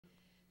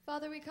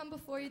Father, we come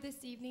before you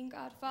this evening,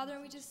 God. Father,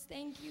 and we just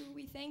thank you.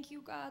 We thank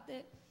you, God,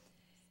 that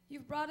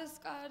you've brought us,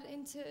 God,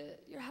 into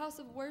your house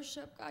of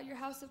worship, God, your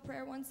house of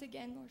prayer once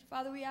again, Lord.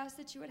 Father, we ask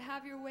that you would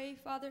have your way,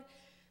 Father,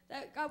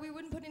 that, God, we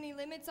wouldn't put any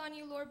limits on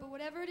you, Lord, but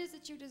whatever it is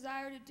that you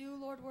desire to do,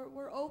 Lord,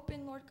 we're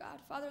open, Lord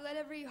God. Father, let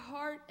every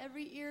heart,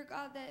 every ear,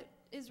 God, that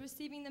is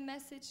receiving the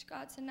message,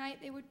 God, tonight,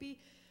 they would be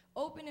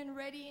open and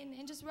ready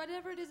and just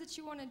whatever it is that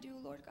you want to do,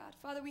 Lord God.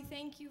 Father, we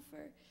thank you for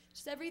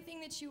just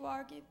everything that you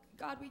are.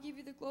 God, we give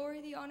you the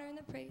glory, the honor, and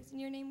the praise. In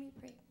your name we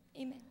pray.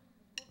 Amen.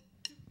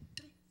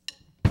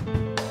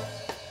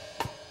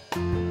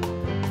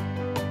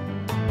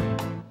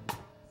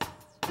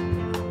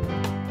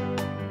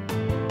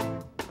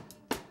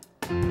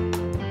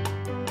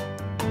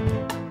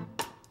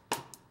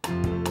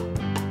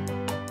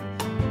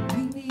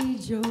 We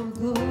need your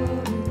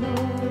glory,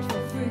 Lord,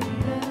 for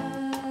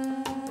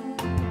freedom.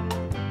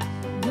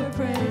 Your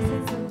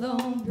presence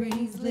alone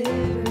brings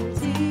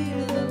liberty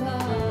to the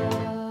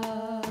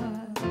lost.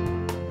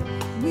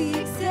 We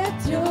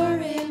accept your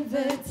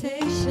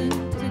invitation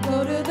to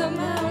go to the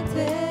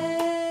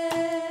mountain,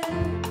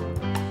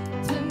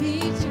 to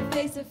meet you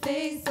face to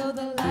face, so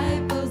the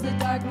light blows the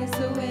darkness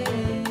away.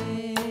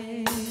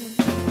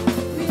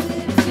 We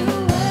lift you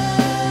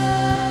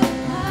up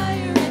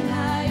higher and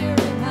higher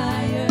and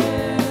higher.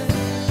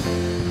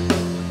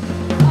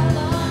 All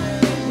honor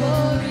and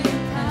glory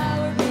and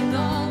power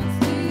belongs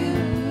to you.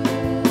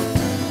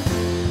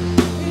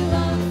 We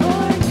long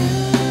for you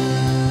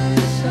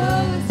to show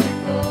us your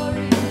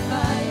glory and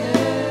fire.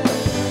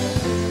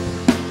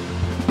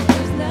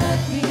 There's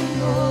nothing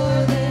more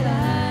that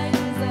I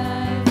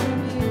desire from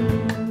you.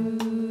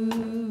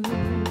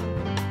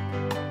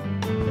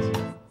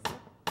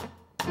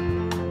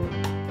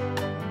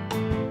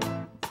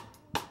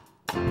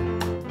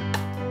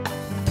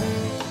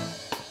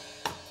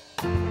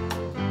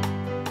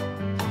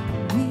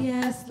 We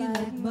ask you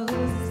like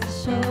Moses to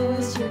show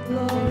us your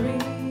glory.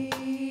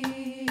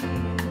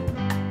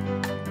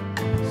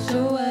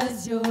 Show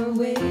us your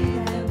way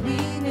that we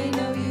may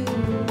know you.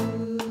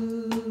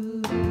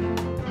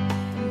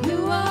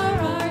 You are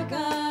our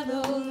God,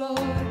 oh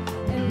Lord,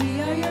 and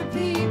we are your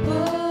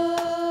people.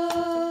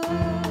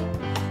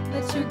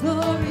 Let your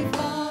glory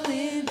fall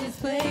in this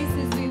place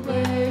as we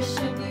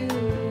worship you.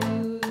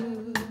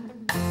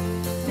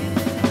 We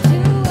lift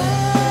you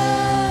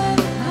up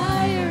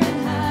higher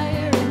and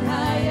higher and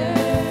higher.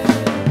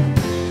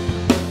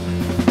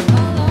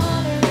 All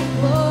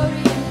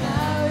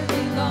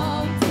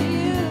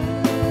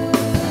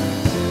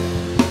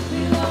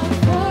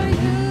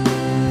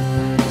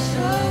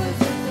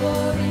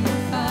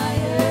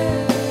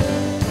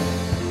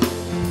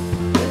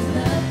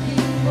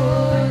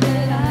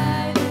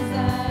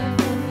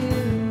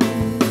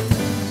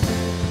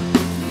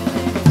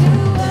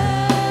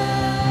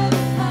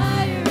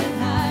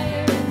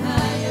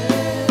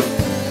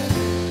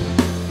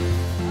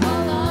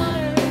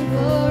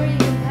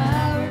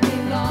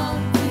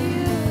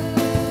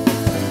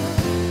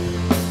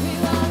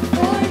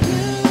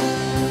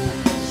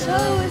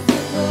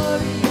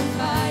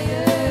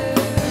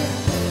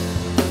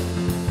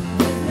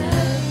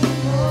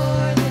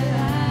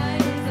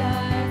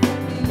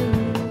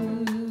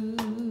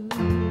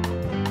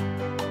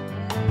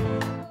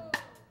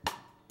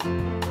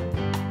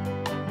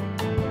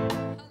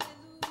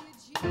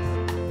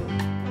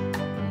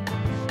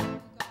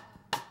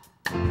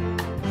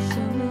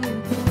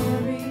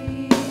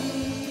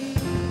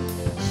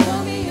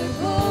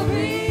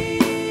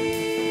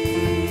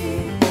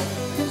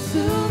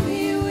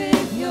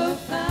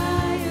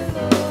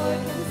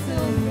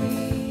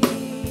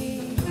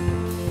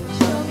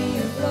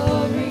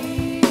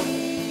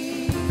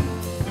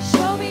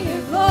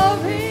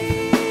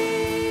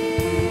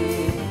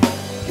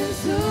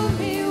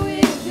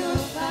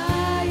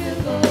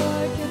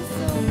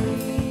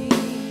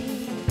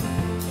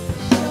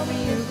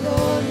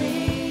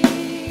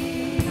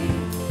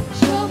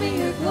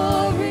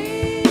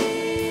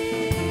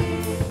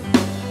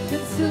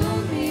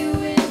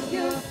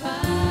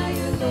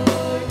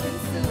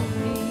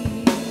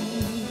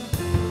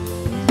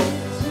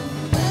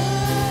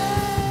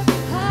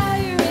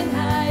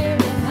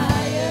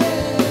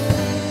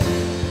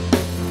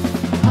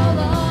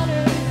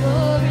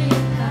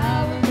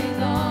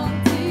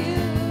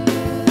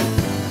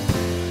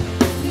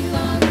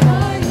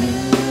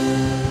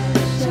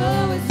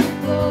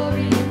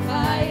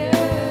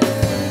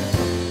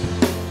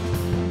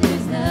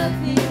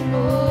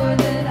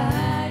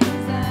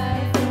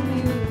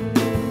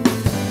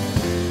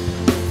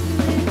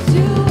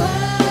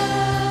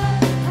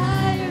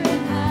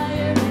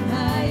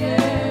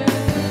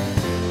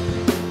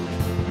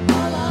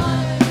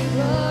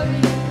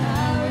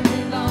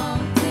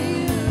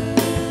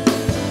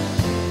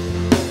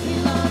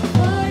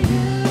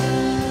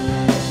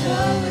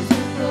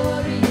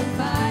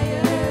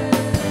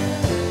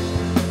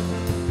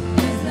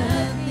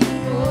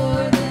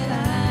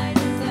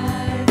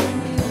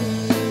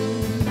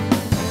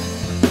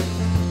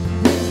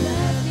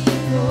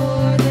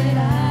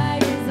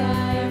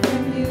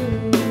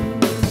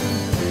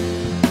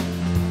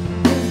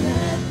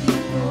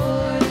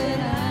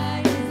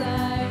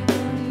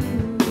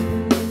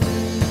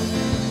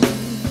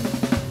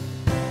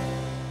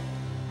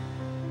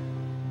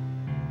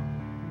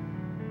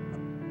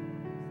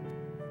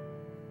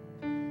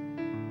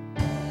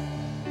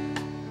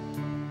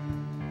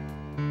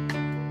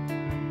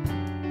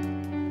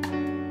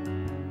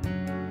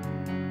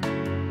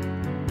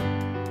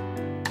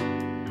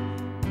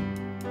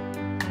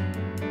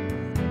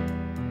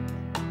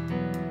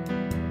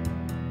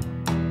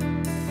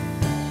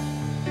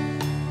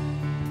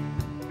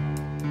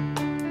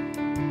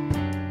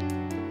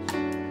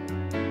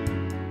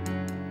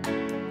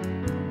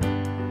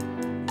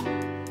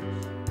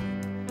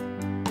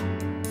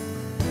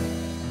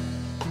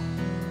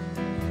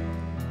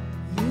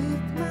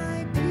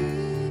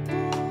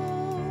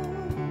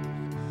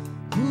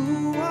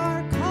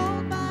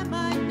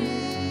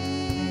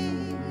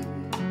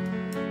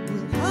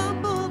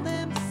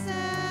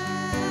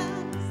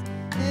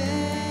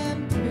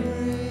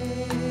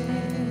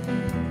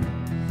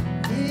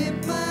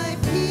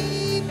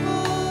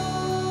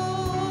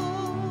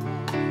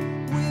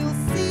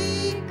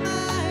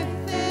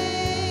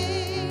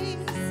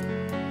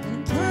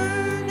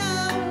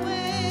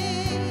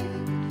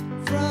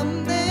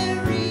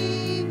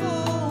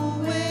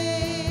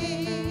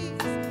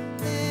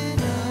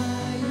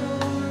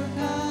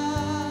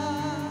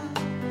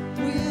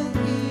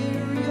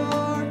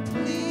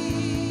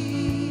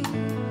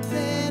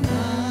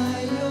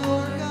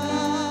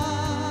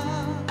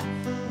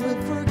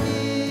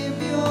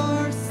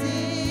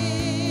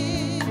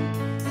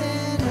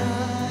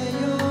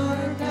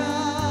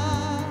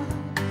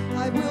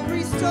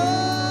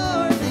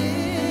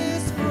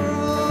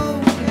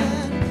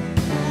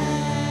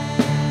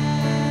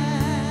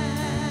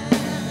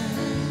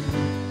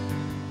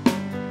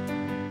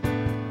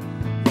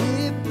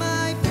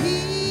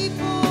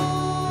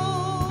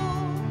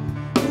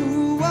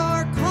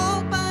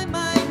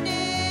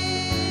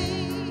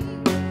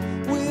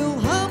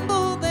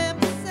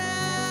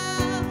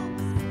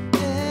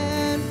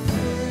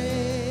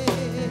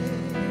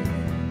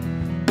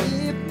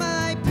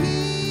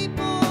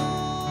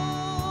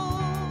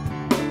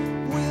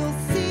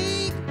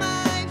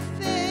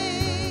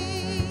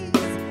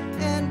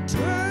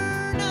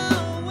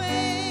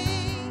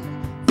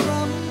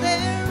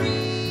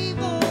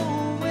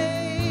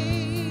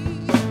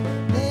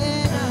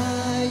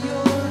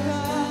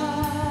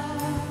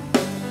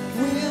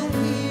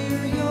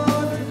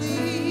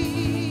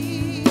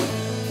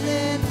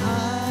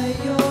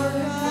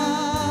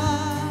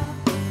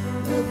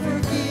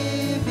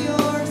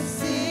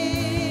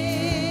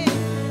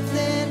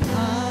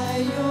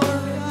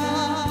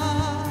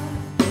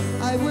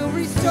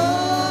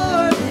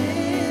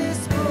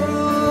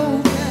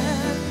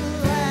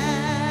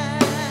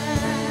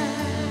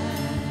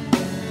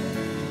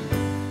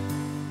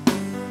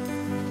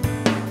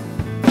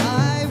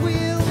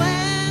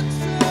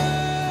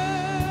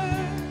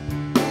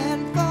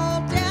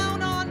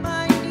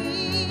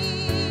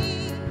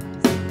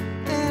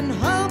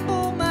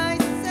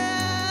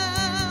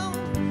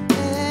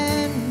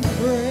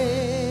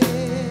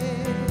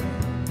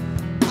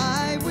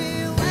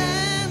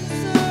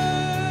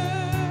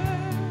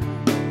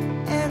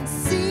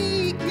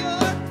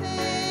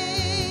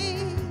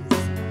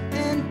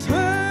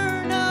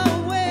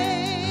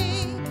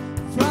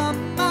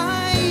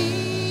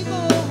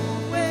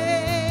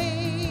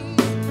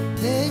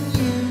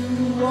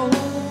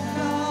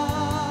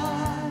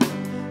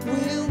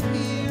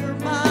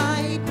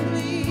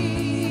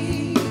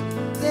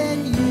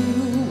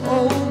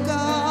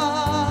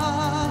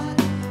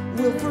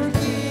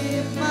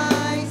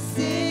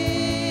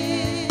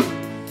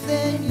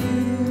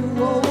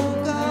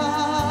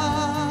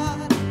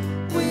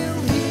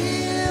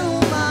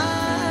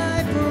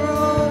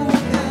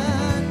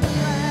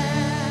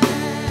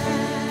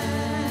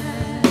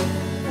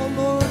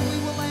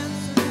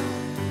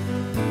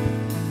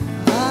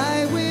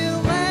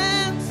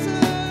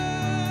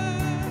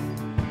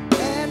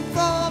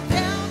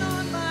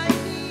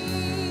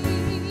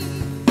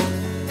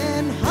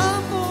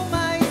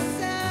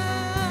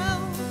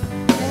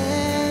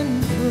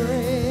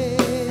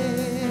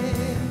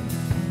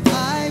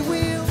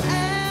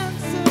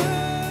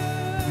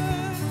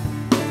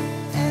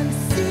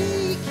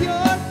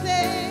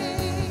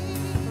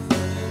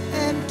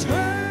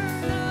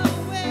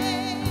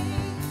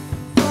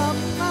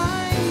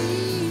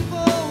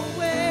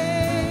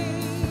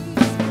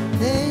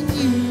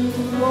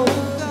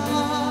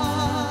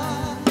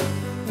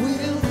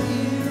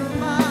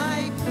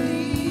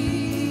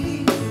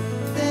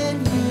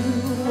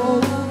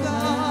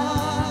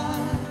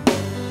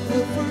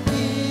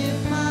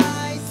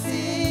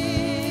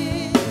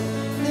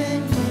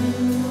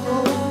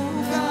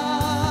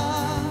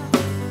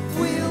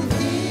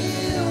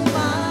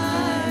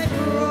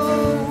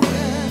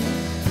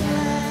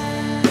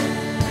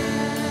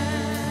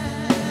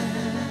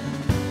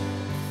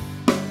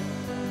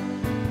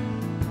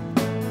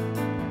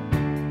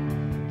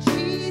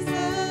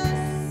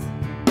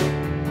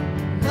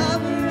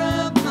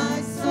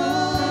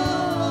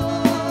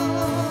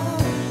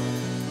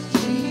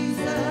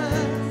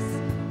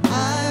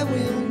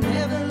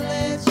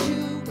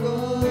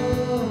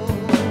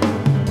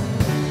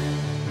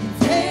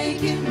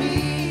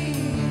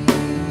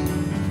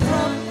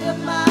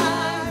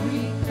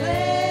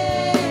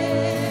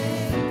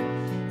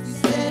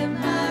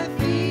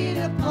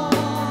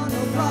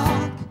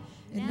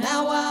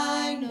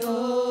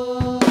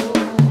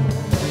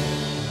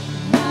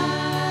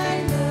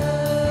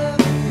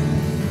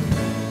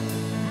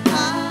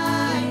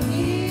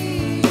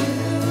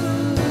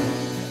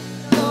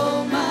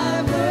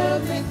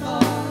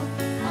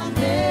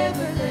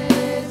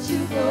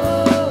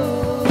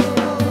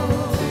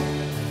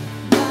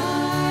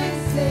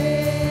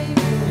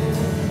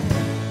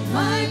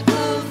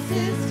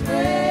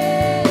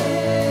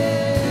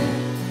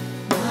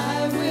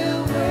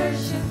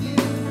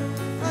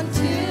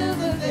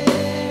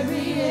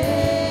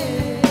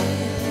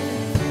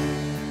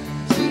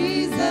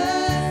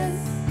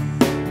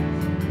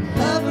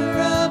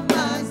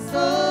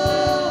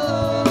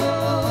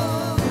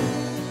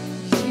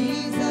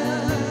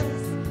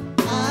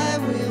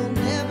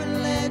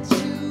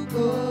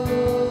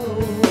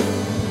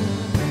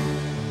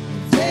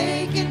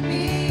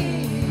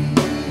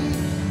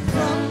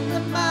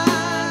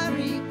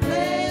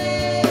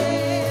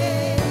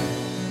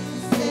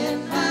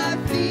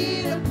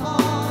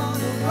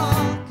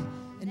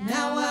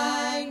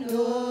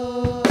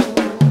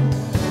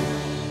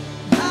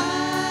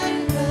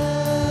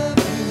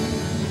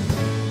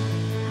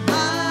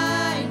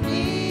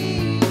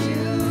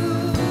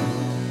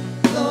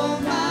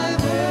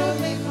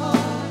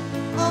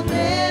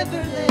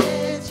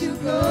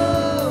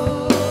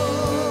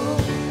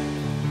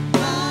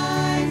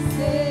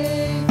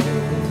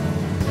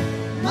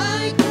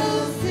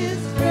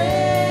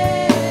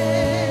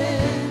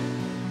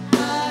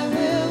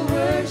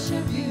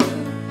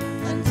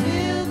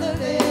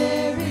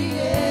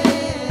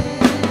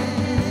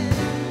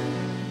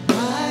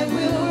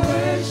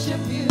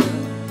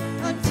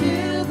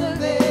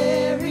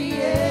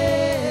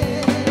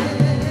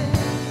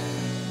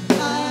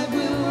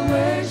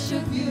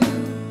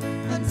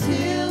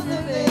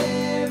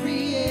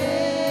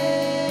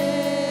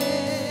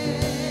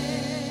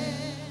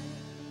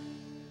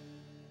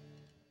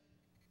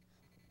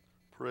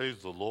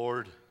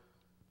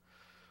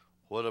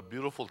What a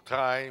beautiful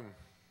time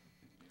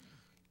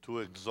to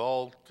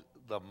exalt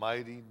the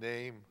mighty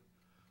name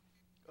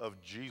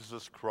of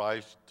Jesus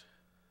Christ,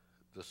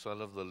 the Son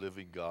of the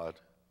living God.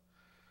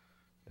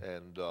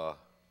 And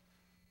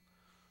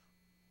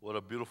what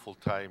a beautiful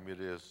time it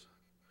is.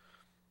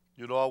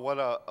 You know, I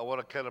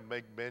wanna kind of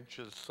make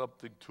mention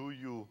something to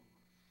you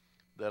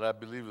that I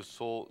believe is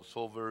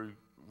so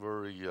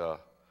very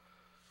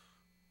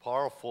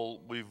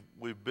powerful.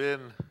 We've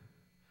been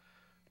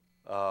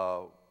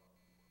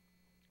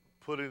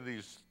putting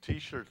these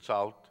T-shirts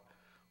out.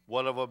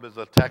 One of them is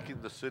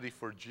Attacking the City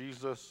for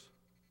Jesus,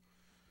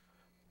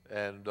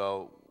 and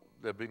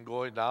they've been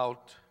going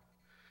out.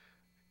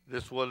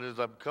 This one is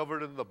I'm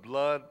covered in the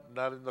blood,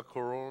 not in the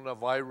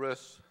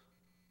coronavirus.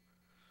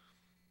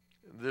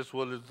 This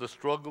one is the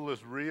struggle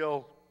is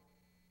real,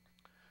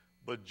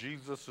 but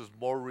Jesus is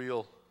more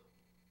real.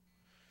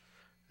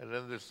 And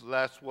then this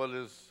last one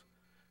is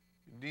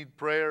you need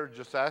prayer,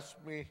 just ask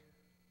me.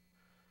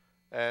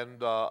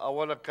 And I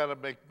want to kind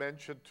of make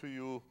mention to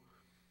you,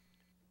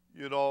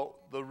 you know,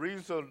 the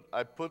reason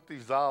I put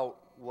these out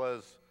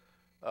was,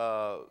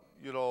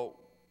 you know,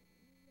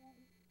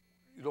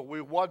 we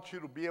want you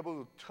to be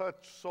able to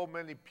touch so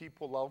many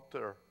people out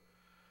there.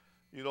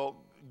 You know,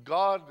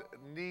 God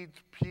needs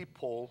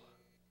people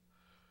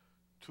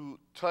to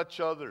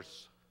touch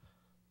others.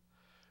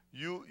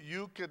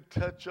 You can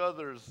touch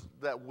others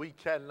that we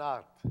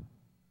cannot.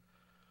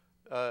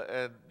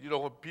 And, you know,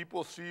 when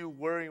people see you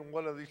wearing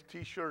one of these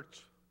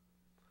T-shirts,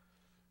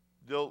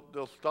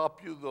 they'll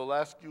stop you. They'll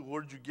ask you,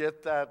 where'd you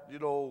get that? You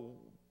know,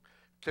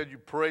 can you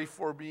pray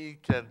for me?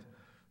 Can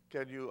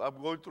you,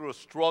 I'm going through a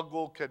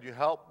struggle. Can you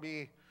help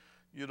me?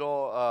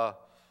 What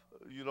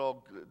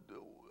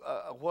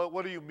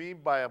do you mean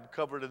by I'm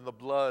covered in the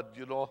blood,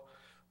 you know,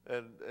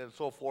 and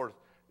so forth.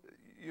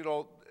 You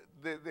know,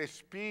 they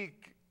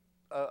speak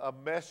a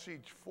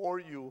message for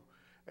you,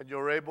 and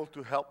you're able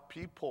to help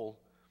people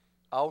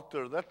out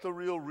there. That's the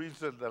real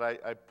reason that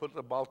I put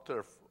them out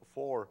there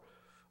for.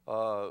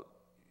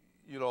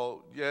 You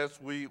know, yes,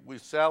 we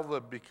sell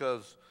them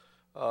because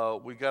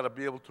we got to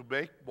be able to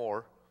make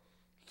more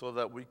so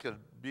that we can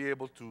be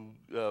able to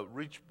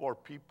reach more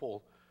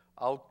people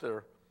out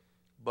there.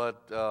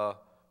 But the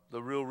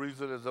real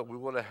reason is that we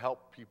want to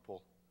help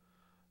people.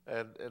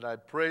 And I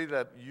pray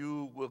that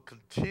you will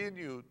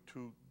continue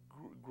to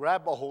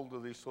grab a hold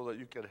of these so that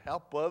you can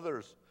help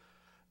others.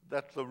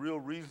 That's the real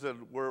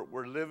reason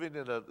we're living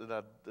in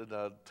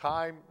a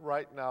time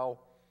right now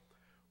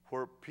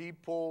where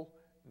people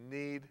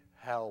need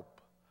help.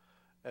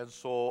 And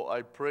so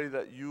I pray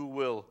that you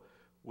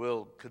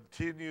will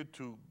continue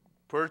to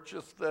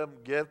purchase them,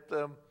 get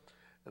them.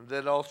 And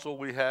then also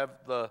we have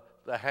the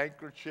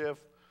handkerchief.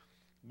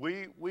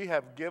 We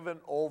have given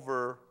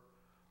over,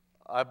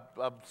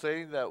 I'm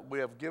saying that we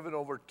have given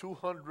over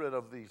 200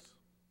 of these.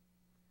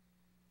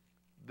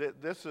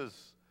 This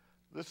is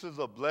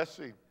a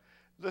blessing.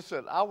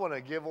 Listen, I want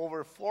to give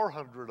over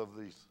 400 of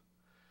these.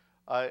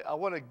 I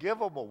want to give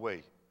them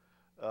away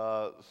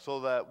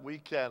so that we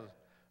can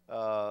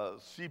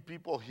see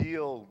people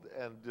healed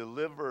and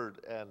delivered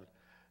and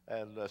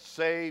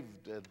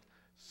saved and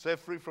set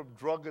free from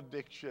drug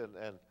addiction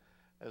and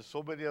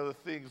so many other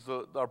things.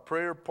 Our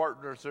prayer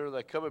partners there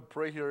that come and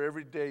pray here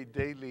every day,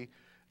 daily,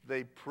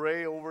 they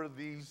pray over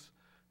these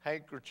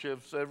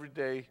handkerchiefs every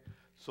day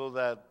so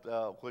that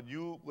when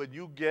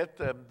you get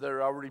them,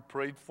 they're already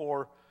prayed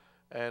for.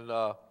 And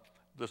the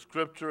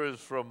scripture is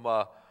from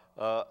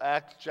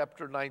Acts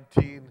chapter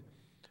 19,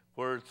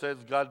 where it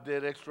says God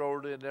did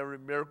extraordinary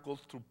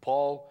miracles through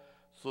Paul,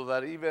 so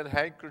that even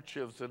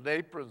handkerchiefs and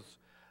aprons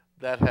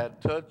that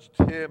had touched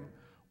him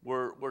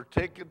were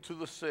taken to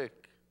the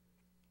sick,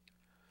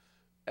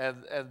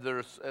 and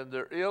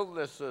their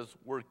illnesses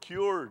were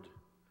cured.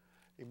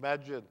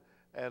 Imagine,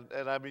 and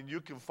I mean, you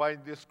can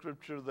find this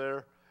scripture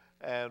there,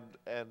 and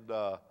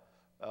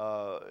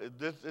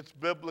it's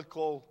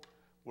biblical.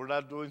 We're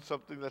not doing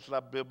something that's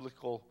not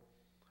biblical.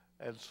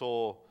 And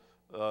so,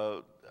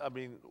 I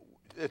mean,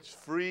 it's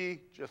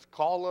free. Just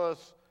call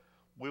us.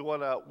 We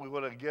wanna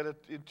get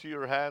it into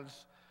your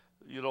hands.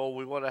 You know,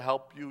 we want to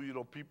help you. You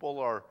know, people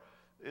are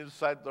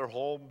inside their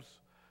homes.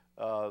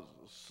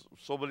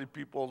 So many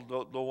people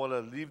don't want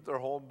to leave their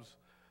homes.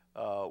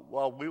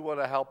 Well, we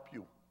want to help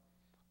you.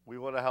 We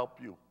want to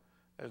help you.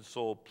 And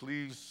so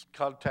please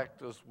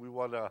contact us. We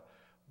want to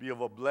be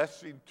of a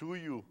blessing to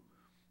you.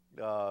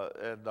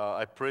 And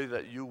I pray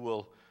that you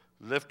will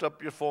lift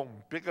up your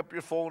phone, pick up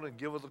your phone and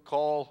give us a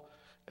call,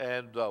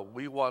 and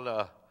we want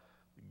to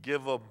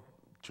give them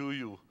to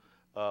you.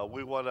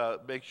 We want to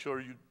make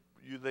sure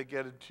they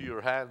get into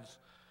your hands,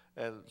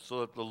 and so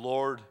that the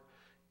Lord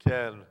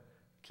can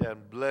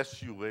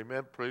bless you.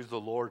 Amen. Praise the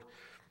Lord.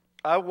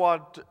 I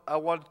want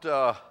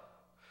to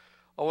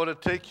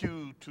take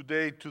you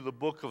today to the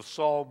book of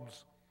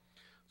Psalms.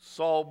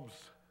 Psalms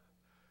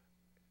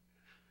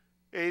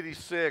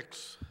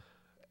 86.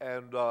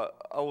 And I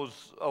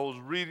was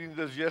reading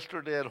this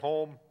yesterday at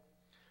home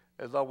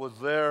as I was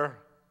there,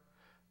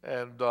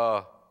 and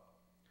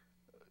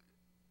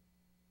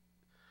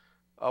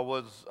I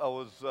was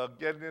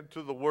getting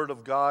into the Word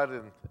of God,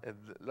 and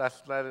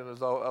last night, and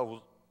as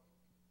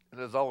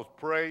I was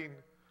praying,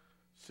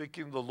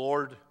 seeking the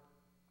Lord,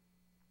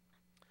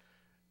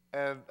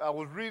 and I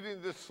was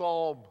reading this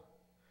psalm.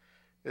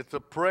 It's a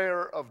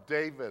prayer of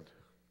David.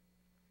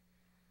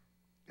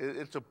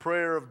 It's a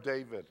prayer of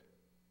David,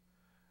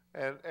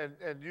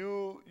 and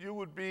you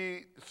would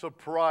be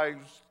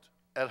surprised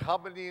at how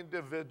many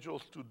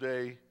individuals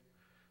today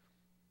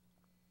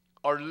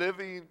are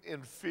living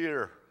in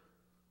fear.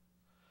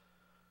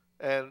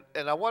 And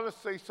I want to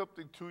say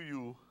something to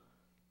you.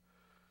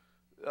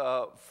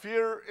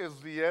 Fear is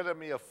the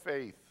enemy of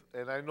faith.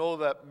 And I know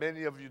that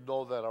many of you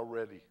know that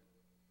already.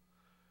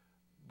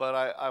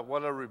 But I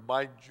want to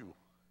remind you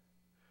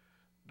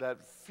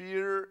that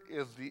fear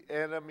is the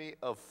enemy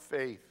of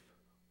faith.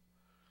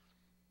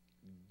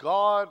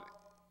 God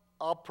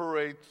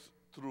operates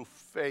through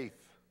faith.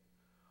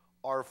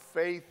 Our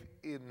faith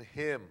in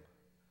Him.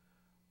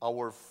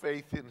 Our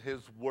faith in His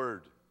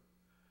Word.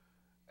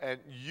 And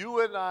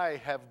you and I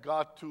have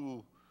got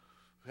to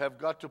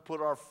put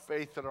our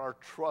faith and our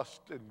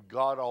trust in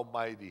God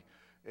Almighty,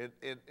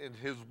 in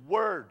His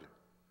Word,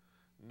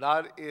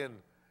 not in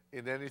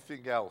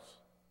anything else.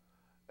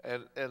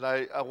 And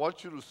I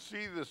want you to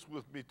see this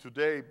with me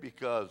today,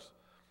 because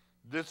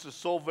this is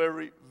so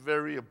very,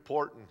 very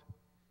important.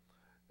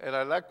 And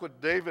I like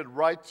what David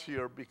writes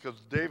here,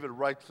 because David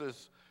writes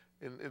this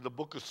in the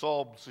book of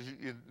Psalms,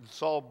 in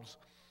Psalms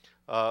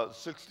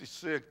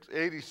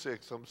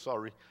 86,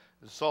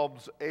 in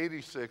Psalms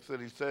 86,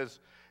 and he says,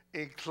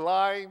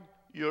 "Incline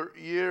your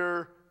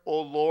ear, O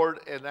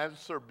Lord, and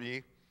answer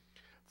me,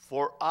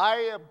 for I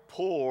am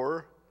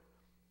poor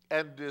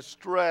and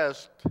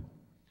distressed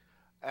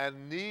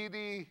and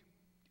needy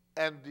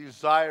and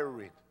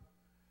desiring."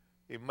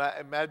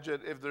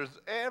 Imagine if there's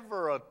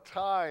ever a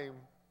time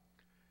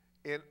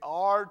in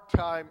our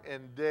time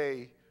and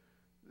day,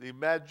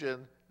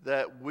 imagine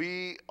that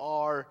we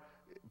are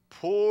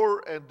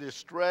poor and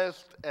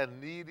distressed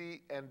and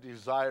needy and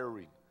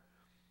desiring.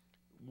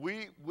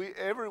 We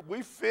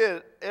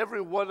fit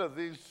every one of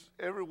these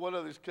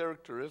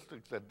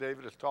characteristics that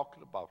David is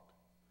talking about.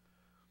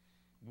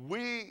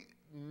 We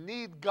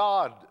need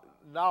God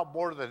now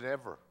more than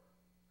ever.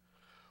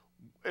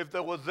 If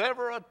there was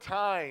ever a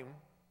time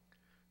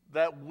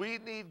that we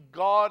need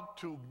God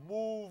to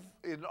move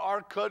in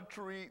our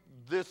country,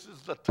 this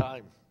is the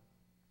time.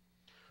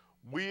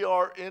 We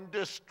are in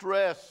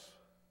distress.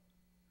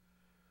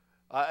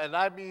 And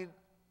I mean,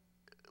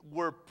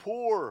 we're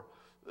poor.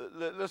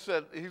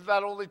 Listen, he's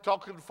not only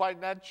talking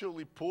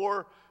financially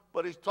poor,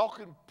 but he's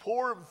talking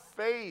poor in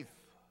faith,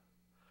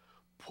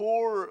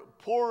 poor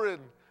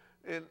in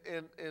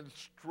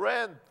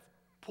strength,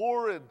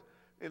 poor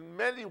in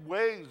many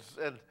ways.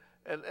 And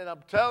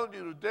I'm telling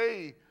you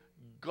today,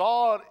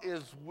 God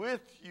is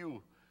with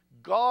you.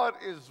 God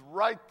is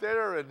right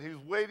there, and He's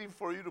waiting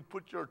for you to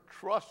put your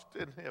trust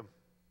in Him.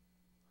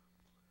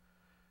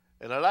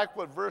 And I like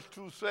what verse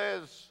 2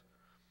 says,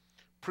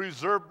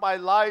 "Preserve my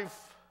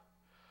life,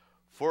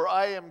 for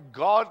I am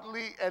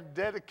godly and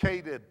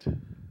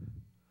dedicated."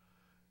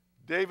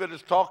 David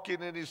is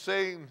talking and he's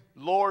saying,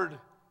 "Lord,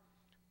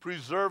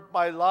 preserve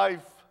my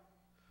life.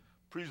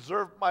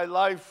 Preserve my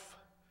life.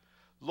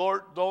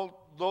 Lord,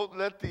 don't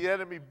let the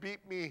enemy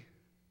beat me.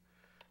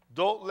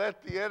 Don't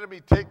let the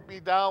enemy take me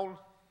down.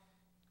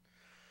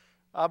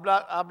 I'm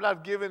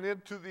not giving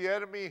in to the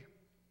enemy.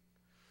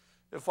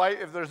 If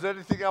there's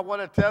anything I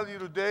want to tell you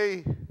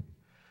today,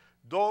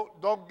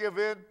 don't give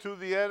in to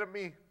the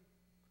enemy.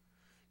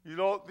 You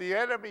know, the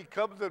enemy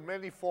comes in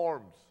many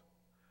forms,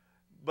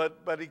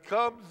 but he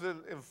comes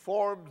in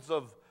forms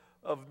of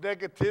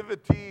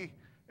negativity,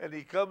 and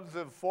he comes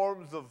in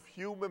forms of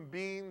human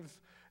beings,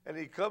 and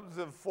he comes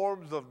in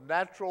forms of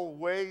natural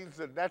ways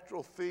and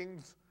natural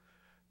things,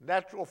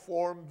 natural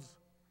forms,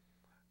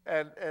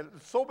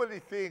 and so many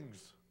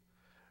things.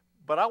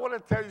 But I want to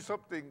tell you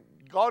something.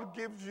 God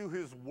gives you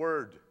His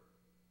Word,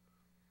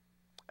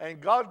 and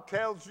God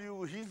tells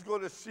you He's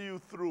going to see you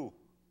through.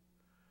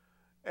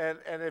 And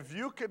if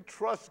you can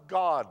trust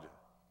God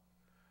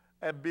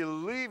and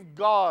believe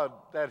God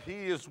that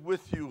He is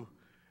with you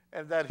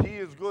and that He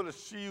is going to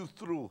see you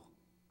through.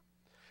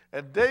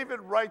 And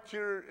David writes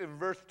here in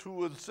verse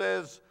 2 and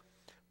says,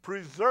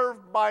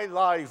 "Preserve my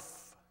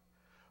life,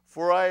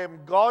 for I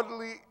am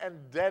godly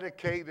and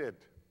dedicated."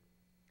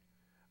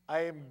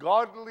 I am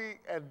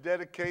godly and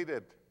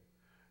dedicated.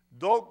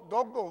 Don't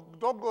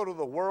go to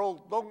the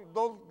world.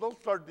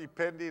 Don't start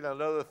depending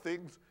on other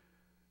things.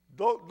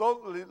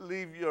 Don't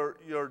leave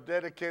your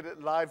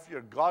dedicated life,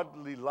 your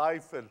godly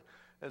life, and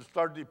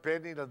start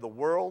depending on the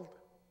world.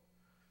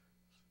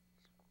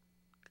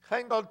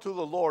 Hang on to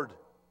the Lord.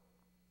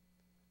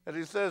 And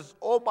he says,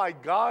 "Oh my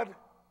God,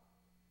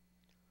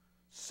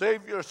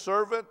 save your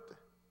servant,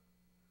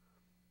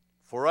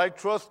 for I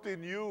trust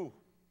in you,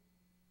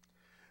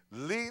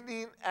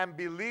 leaning and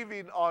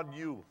believing on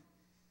you,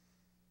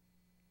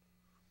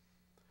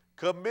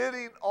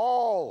 committing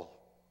all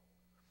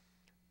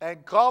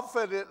and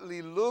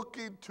confidently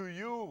looking to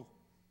you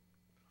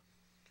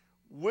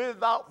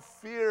without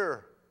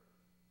fear,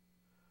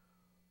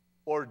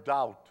 or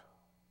doubt.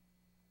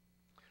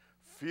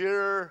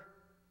 Fear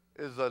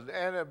is an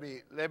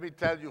enemy. Let me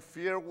tell you,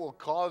 fear will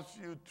cause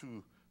you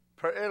to,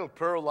 it'll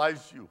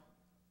paralyze you.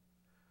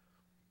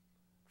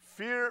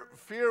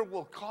 Fear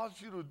will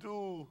cause you to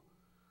do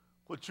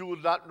what you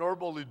would not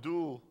normally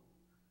do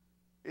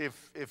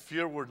if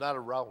fear were not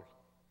around.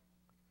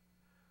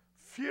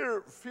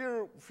 Fear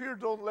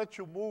don't let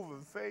you move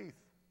in faith.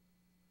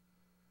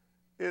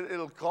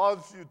 It'll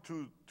cause you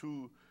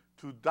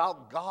to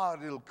doubt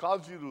God. It'll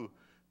cause you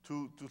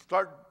to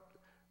start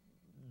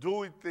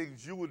doing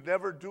things you would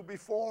never do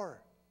before.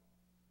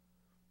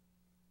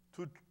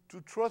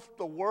 To trust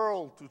the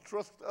world, to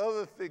trust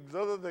other things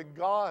other than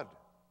God.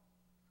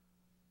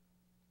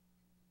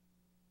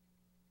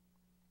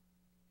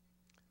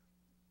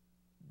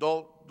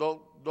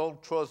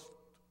 Don't trust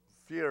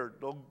fear.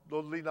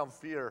 Don't lean on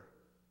fear.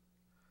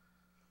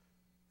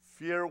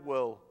 Fear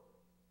will.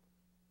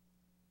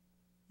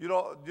 You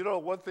know,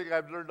 one thing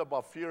I've learned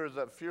about fear is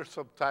that fear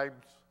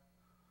sometimes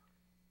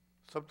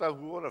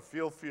we want to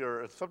feel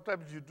fear, and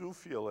sometimes you do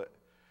feel it,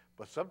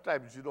 but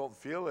sometimes you don't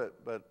feel it,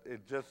 but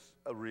it's just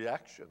a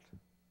reaction.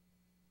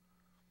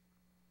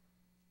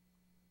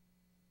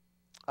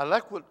 I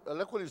like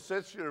what he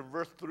says here in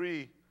verse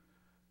 3.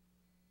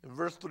 In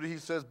verse 3 he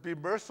says, "Be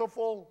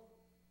merciful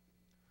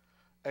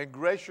and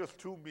gracious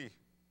to me,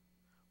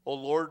 O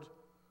Lord,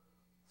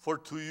 for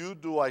to you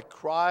do I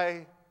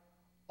cry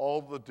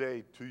all the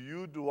day. To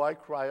you do I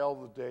cry all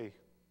the day."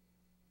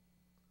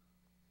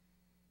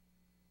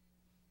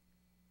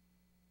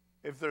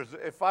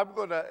 If I'm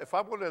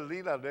gonna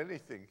lean on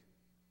anything,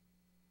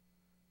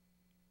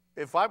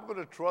 if I'm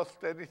gonna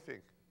trust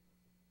anything,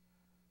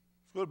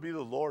 it's gonna be the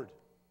Lord.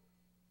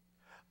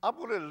 I'm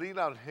gonna lean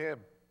on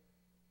Him.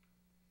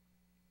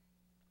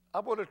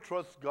 I'm gonna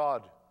trust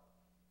God.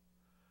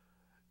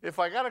 If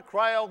I gotta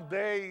cry all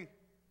day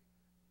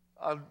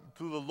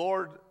to the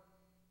Lord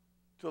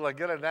till I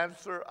get an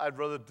answer, I'd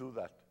rather do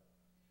that.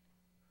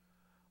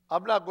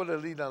 I'm not going to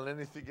lean on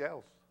anything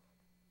else.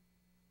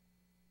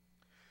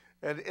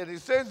 And he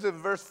says in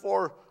verse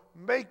 4,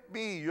 "Make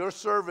me your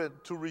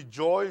servant to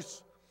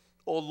rejoice,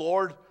 O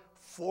Lord,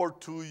 for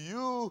to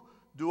you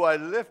do I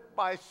lift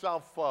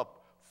myself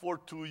up. For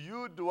to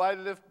you do I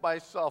lift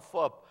myself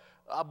up."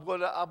 I'm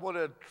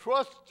gonna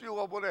trust you.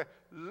 I'm gonna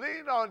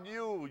lean on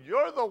you.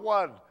 You're the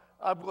one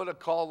I'm gonna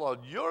call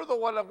on. You're the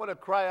one I'm gonna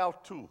cry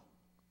out to.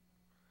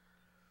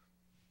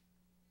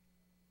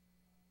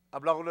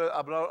 I'm not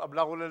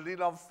gonna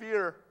lean on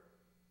fear.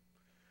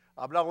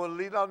 I'm not gonna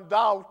lean on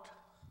doubt.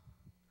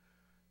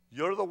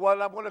 You're the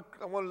one I'm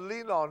gonna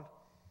lean on.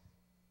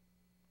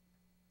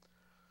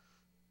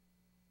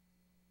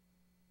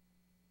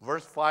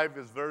 Verse 5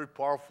 is very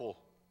powerful.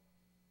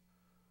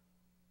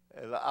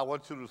 And I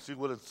want you to see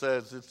what it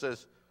says. It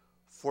says,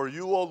 "For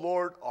you, O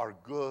Lord, are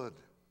good.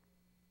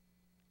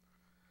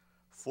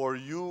 For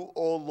you,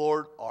 O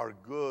Lord, are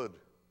good,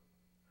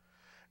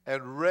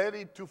 and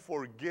ready to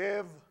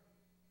forgive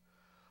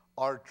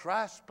our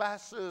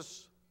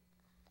trespasses,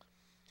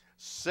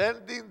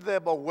 sending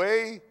them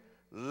away,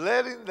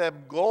 letting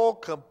them go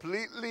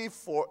completely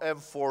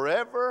and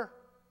forever."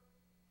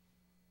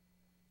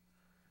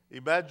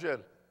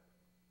 Imagine.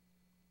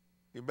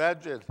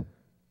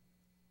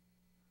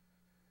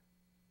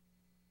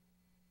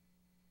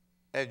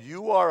 "And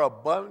you are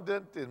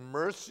abundant in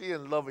mercy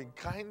and loving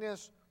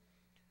kindness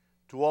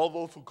to all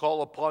those who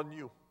call upon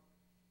you."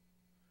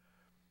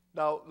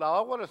 Now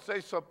I want to say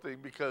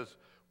something, because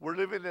we're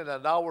living in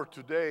an hour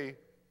today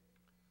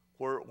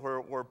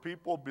where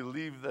people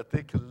believe that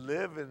they can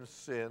live in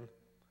sin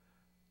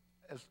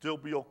and still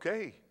be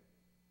okay.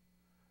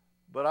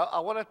 But I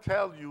want to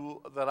tell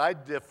you that I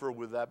differ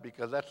with that,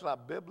 because that's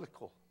not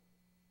biblical.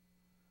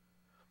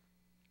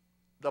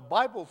 The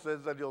Bible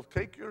says that He'll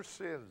take your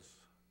sins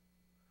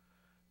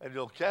and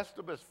He'll cast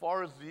them as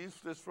far as the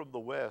east is from the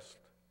west,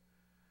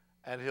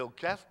 and He'll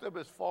cast them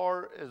as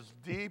far as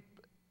deep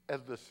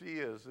as the sea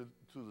is,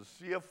 into the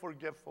sea of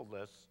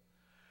forgetfulness,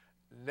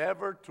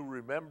 never to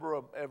remember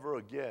them ever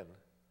again,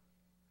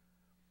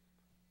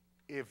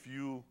 if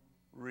you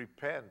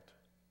repent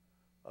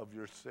of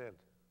your sin.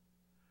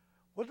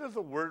 What does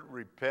the word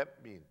repent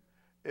mean?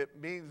 It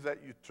means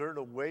that you turn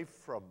away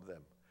from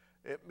them.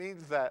 It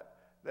means that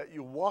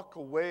you walk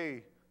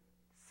away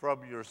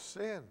from your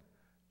sin.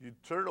 You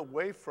turn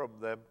away from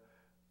them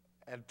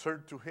and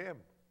turn to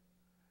Him.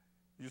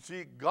 You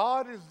see,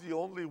 God is the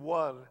only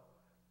one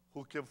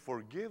who can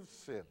forgive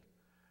sin.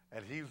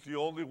 And He's the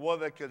only one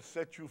that can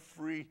set you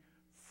free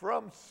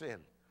from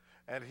sin.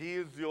 And He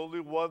is the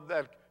only one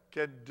that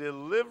can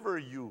deliver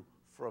you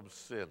from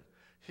sin.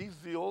 He's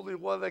the only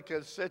one that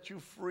can set you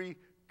free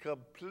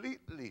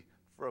completely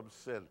from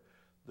sin.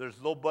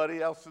 There's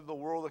nobody else in the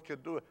world that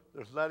can do it.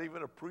 There's not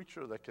even a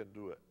preacher that can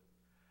do it.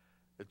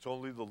 It's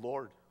only the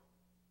Lord.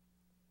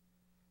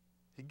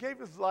 He gave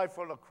His life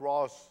on a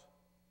cross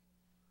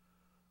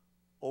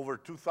over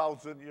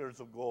 2,000 years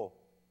ago,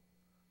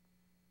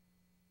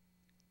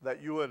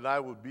 that you and I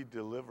would be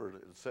delivered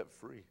and set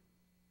free.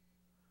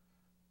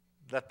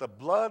 That the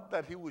blood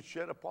that He would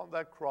shed upon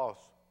that cross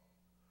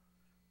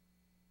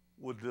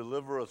would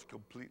deliver us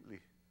completely.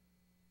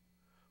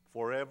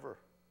 Forever.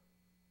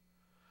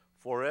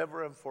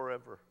 Forever and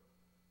forever.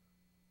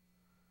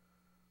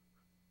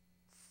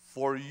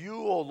 For you,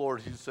 O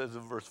Lord, he says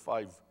in verse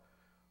 5,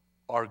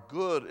 are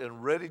good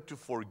and ready to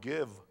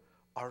forgive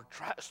our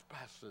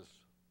trespasses,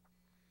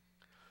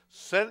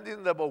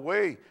 sending them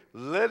away,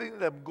 letting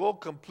them go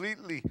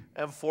completely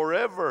and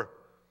forever.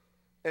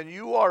 And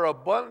you are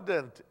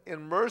abundant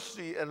in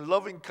mercy and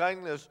loving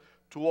kindness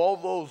to all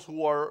those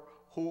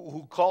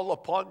who call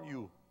upon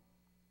you.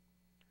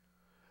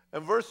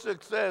 And verse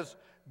 6 says,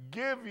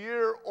 give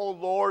ear, O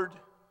Lord,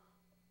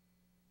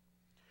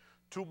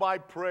 to my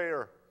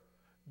prayer.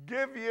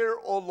 Give ear,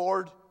 O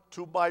Lord,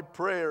 to my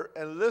prayer,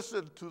 and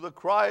listen to the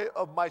cry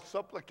of my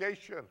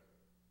supplication.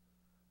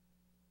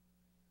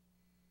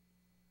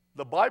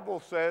 The Bible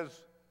says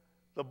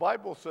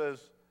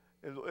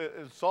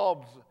in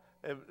Psalms,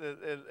 and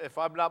if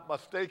I'm not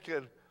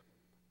mistaken,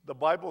 the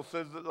Bible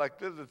says it like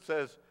this. It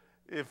says,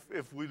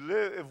 if we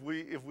live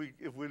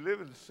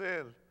in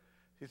sin,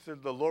 he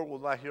said, the Lord will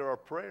not hear our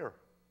prayer.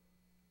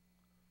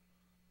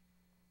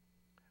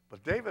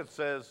 But David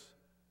says,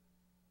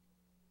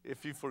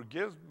 if he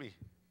forgives me,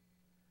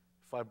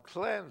 if I'm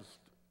cleansed,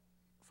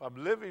 if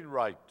I'm living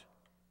right,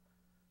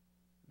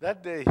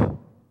 that day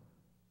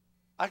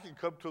I can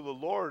come to the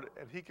Lord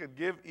and he can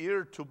give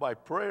ear to my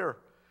prayer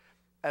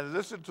and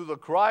listen to the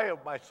cry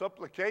of my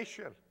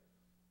supplication.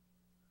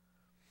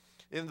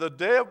 In the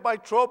day of my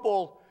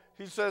trouble,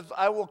 he says,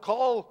 I will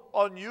call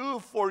on you,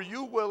 for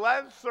you will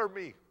answer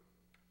me.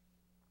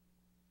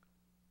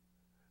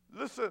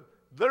 Listen,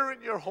 they're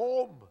in your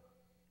home.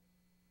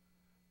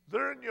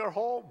 They're in your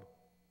home.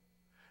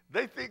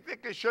 They think they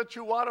can shut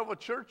you out of a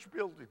church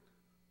building.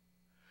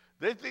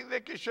 They think they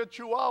can shut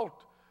you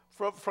out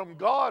from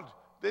God.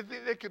 They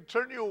think they can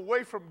turn you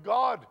away from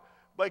God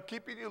by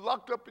keeping you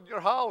locked up in your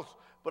house.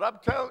 But I'm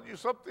telling you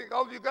something,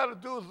 all you got to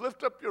do is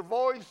lift up your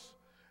voice,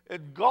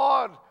 and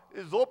God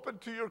is open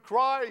to your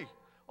cry.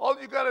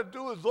 All you got to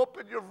do is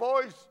open your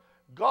voice.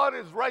 God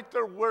is right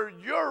there where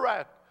you're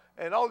at.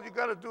 And all you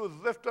got to do is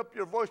lift up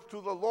your voice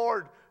to the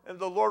Lord, and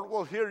the Lord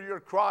will hear your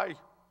cry.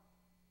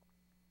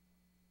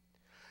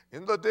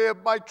 In the day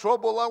of my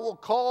trouble, I will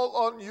call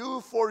on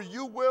you, for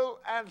you will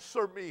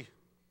answer me.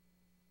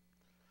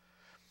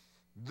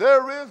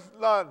 There is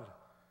none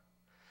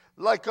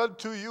like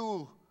unto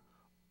you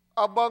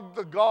among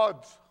the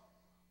gods,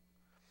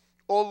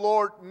 O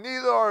Lord,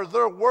 neither are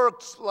there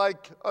works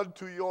like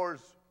unto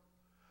yours.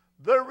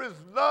 There is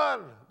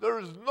none, there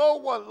is no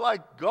one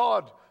like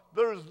God.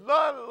 There is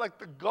none like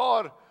the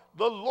God,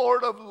 the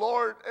Lord of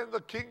lords and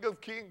the King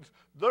of kings.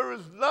 There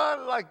is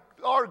none like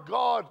our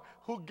God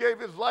who gave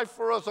his life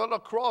for us on a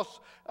cross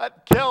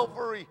at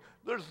Calvary.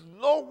 There's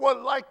no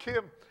one like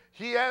him.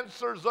 He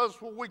answers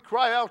us when we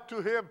cry out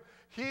to him.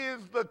 He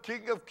is the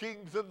King of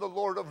kings and the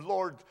Lord of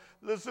lords.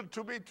 Listen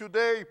to me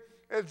today.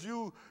 As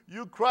you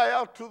cry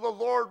out to the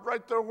Lord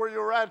right there where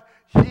you're at,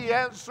 he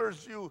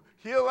answers you.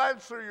 He'll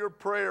answer your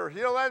prayer.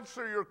 He'll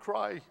answer your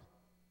cry.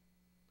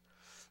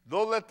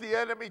 Don't let the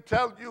enemy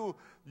tell you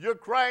you're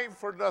crying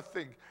for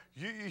nothing.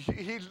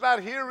 He's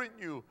not hearing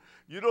you.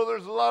 You know,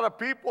 there's a lot of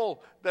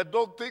people that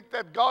don't think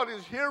that God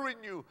is hearing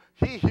you.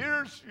 He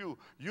hears you.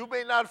 You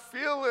may not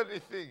feel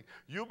anything.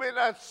 You may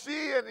not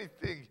see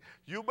anything.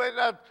 You may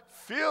not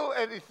feel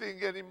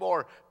anything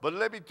anymore. But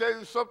let me tell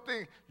you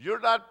something. You're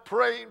not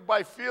praying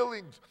by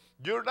feelings.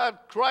 You're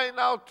not crying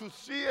out to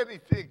see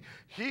anything.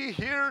 He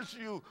hears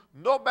you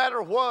no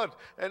matter what.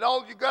 And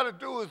all you got to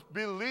do is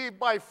believe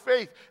by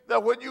faith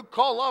that when you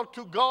call out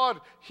to God,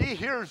 he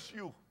hears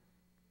you.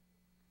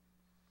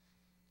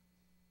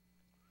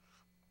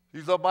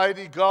 He's a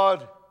mighty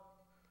God.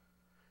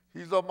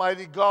 He's a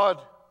mighty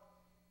God.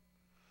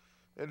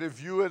 And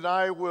if you and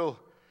I will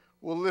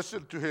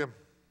listen to him,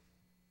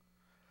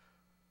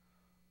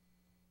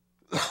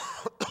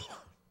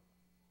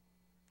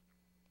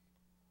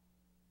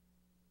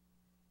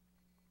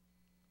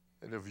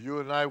 and if you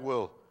and I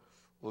will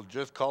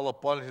just call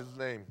upon his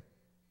name,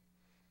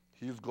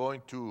 he's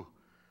going to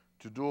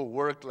do a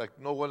work like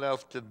no one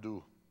else can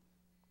do.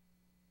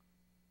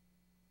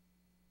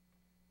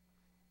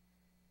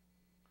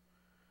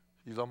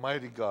 He's a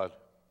mighty God.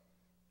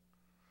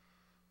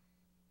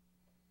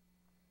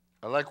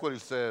 I like what he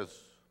says.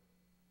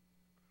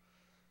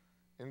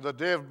 In the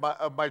day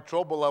of my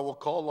trouble, I will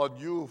call on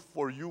you,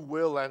 for you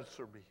will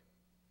answer me.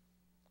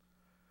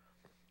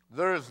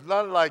 There is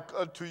none like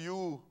unto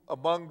you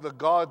among the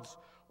gods,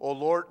 O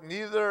Lord,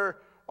 neither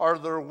are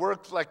there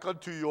works like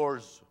unto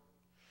yours.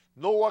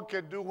 No one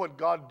can do what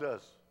God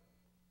does.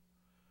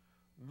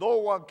 No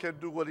one can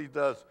do what he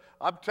does.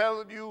 I'm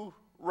telling you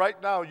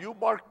right now, you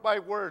mark my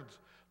words,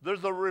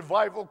 there's a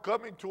revival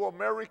coming to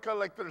America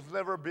like there's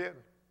never been.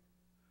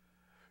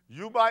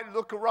 You might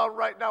look around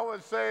right now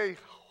and say,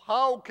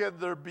 how can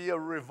there be a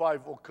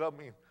revival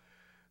coming?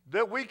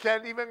 That we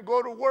can't even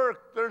go to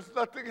work. There's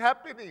nothing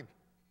happening.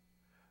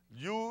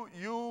 You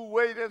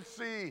wait and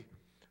see.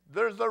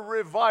 There's a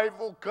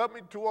revival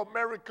coming to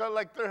America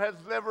like there has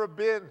never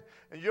been.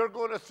 And you're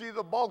going to see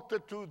the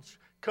multitudes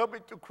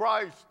coming to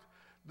Christ.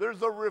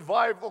 There's a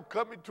revival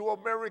coming to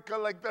America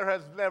like there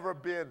has never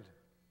been.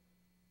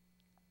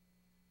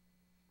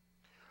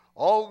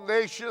 All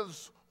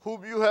nations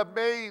whom you have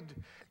made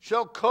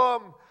shall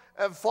come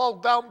and fall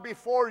down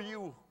before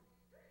you,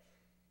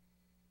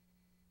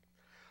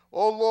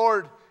 O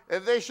Lord,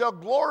 and they shall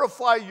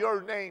glorify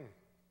your name.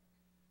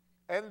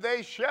 And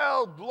they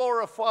shall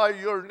glorify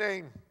your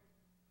name.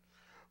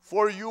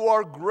 For you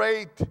are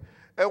great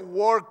and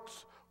work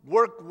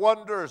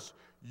wonders.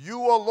 You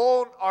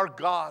alone are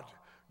God.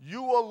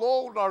 You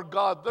alone are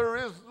God. There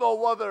is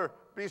no other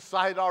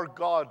beside our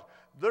God.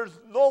 There's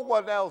no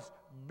one else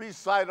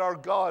beside our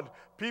God.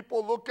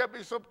 People look at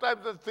me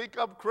sometimes and think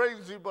I'm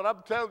crazy, but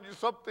I'm telling you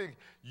something.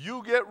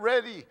 You get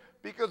ready,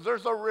 because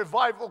there's a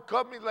revival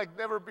coming like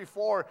never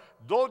before.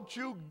 Don't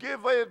you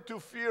give in to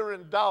fear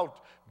and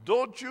doubt.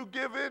 Don't you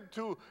give in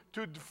to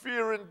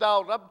fear and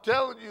doubt. I'm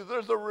telling you,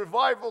 there's a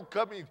revival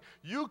coming.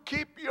 You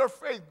keep your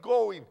faith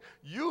going.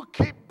 You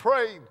keep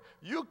praying.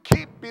 You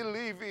keep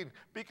believing,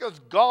 because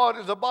God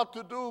is about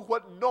to do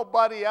what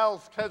nobody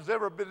else has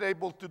ever been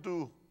able to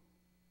do.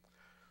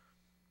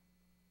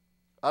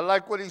 I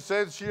like what he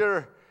says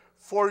here.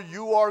 For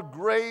you are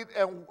great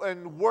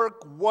and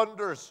work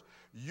wonders.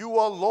 You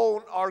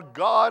alone are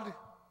God.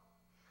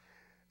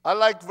 I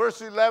like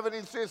verse 11.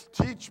 He says,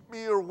 teach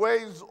me your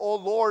ways, O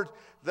Lord,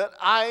 that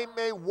I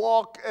may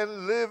walk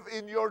and live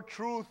in your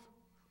truth.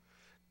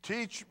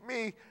 Teach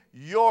me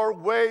your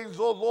ways,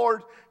 O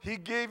Lord. He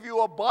gave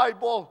you a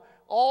Bible.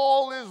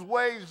 All his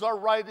ways are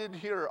right in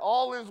here.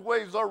 All his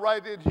ways are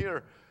right in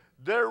here.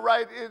 They're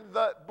right in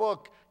that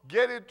book.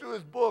 Get into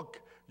his book.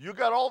 You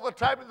got all the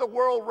time in the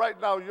world right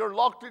now. You're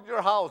locked in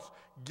your house.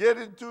 Get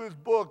into his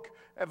book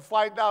and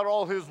find out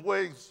all his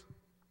ways.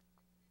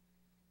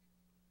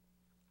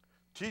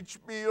 Teach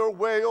me your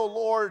way, O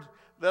Lord,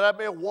 that I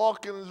may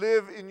walk and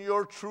live in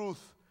your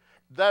truth.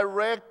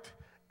 Direct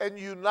and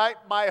unite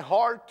my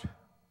heart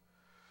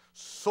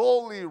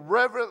solely,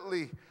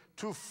 reverently,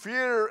 to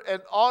fear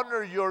and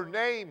honor your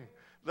name,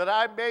 that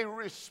I may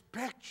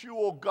respect you,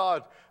 O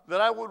God, that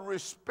I would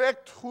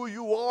respect who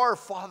you are,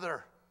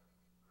 Father.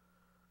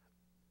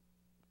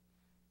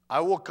 I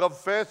will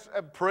confess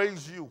and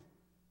praise you,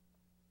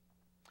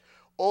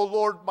 O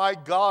Lord my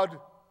God,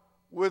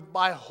 with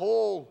my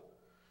whole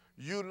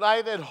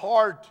united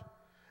heart,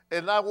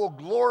 and I will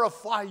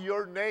glorify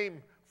your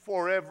name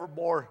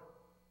forevermore.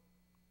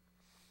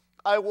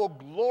 I will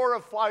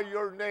glorify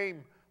your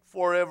name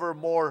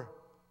forevermore.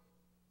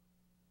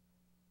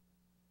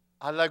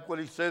 I like what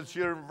he says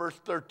here in verse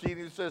 13.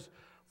 He says,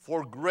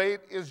 for great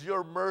is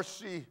your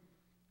mercy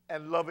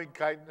and loving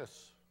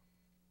kindness.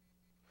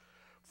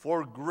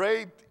 For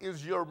great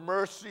is your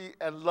mercy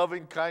and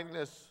loving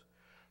kindness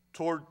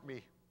toward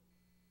me.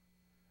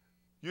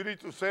 You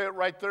need to say it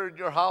right there in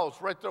your house,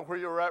 right there where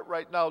you're at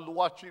right now,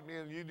 watching me,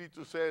 and you need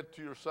to say it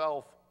to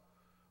yourself.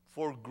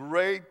 For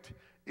great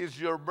is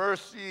your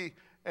mercy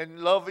and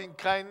loving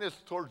kindness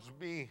towards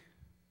me.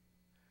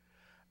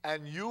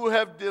 And you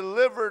have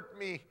delivered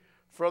me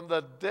from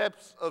the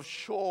depths of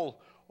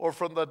Sheol, or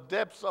from the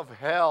depths of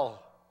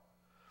hell,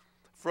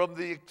 from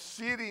the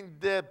exceeding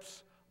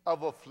depths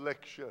of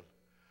affliction.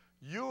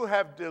 You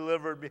have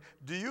delivered me.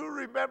 Do you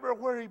remember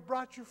where he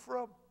brought you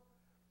from?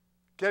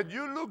 Can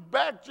you look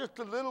back just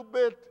a little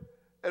bit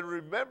and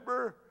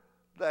remember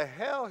the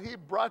hell he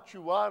brought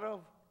you out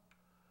of?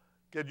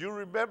 Can you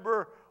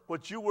remember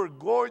what you were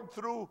going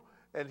through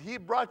and he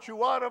brought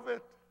you out of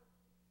it?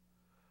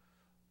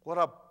 What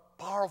a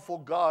powerful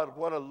God.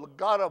 What a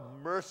God of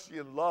mercy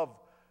and love.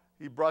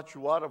 He brought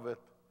you out of it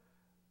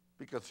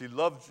because he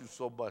loves you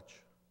so much.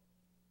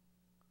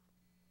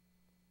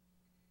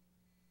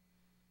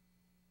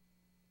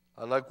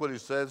 I like what he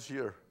says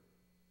here.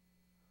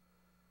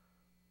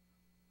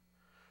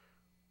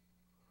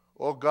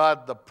 Oh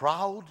God, the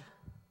proud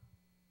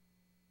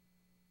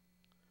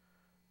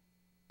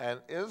and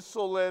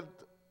insolent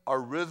are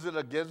risen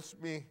against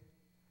me.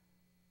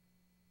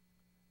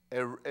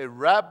 A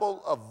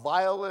rabble of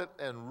violent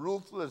and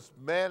ruthless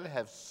men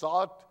have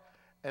sought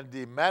and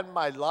demand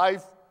my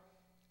life,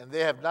 and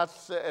they have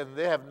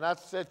not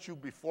set you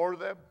before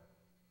them.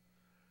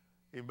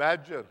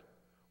 Imagine.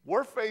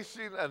 We're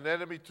facing an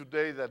enemy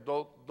today that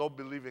don't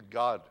believe in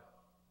God.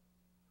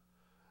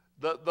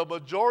 The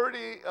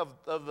majority of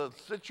the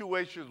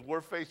situations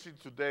we're facing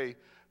today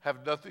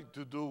have nothing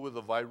to do with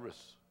the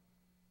virus.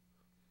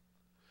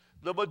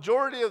 The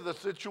majority of the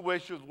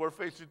situations we're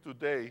facing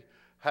today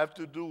have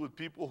to do with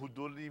people who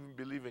don't even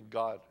believe in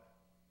God.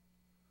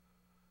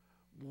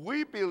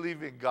 We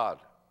believe in God,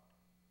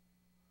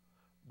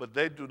 but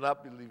they do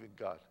not believe in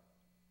God.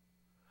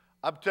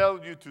 I'm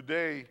telling you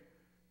today,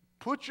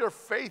 put your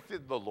faith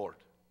in the Lord.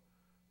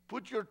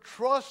 Put your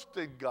trust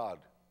in God.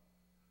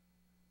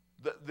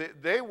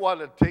 They want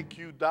to take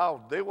you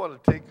down. They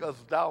want to take us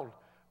down.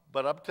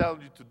 But I'm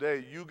telling you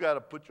today, you got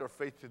to put your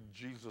faith in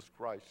Jesus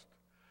Christ.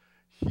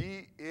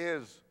 He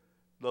is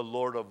the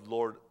Lord of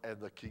Lords and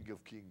the King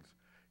of Kings.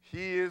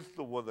 He is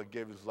the one that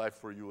gave his life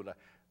for you and I.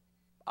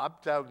 I'm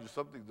telling you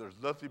something, there's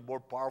nothing more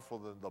powerful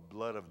than the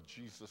blood of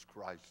Jesus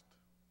Christ.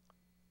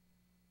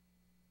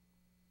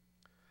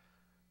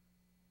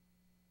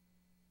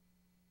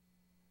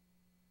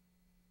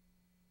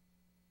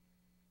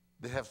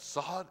 They have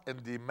sought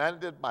and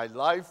demanded my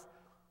life,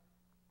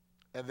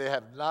 and they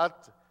have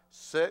not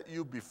set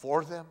you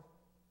before them.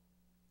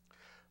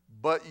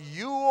 But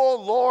you, O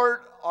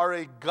Lord, are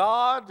a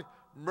God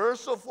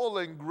merciful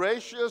and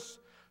gracious,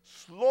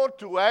 slow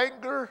to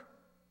anger,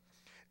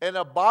 and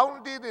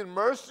abounding in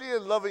mercy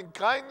and loving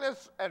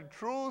kindness and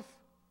truth.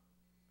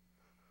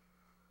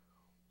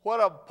 What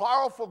a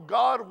powerful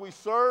God we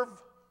serve.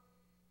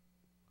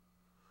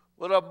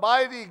 What a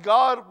mighty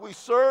God we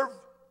serve.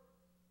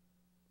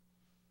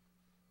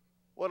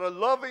 What a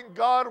loving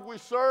God we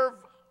serve.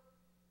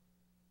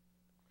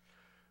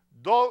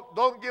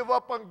 Don't give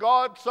up on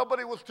God.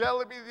 Somebody was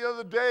telling me the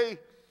other day,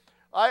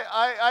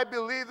 I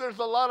believe there's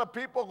a lot of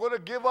people going to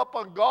give up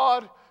on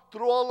God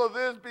through all of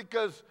this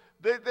because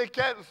they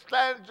can't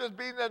stand just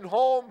being at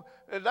home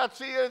and not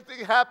see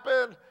anything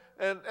happen.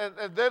 And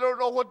they don't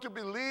know what to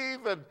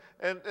believe, and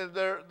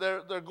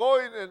they're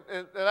going,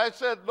 and I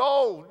said,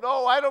 no,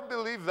 I don't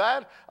believe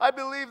that. I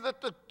believe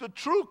that the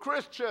true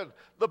Christian,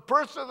 the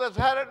person that's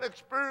had an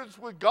experience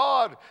with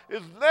God,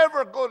 is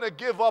never going to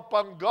give up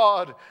on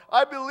God.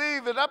 I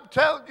believe, and I'm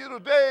telling you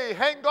today,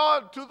 hang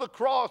on to the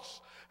cross.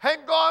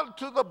 Hang on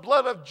to the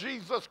blood of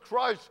Jesus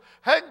Christ.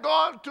 Hang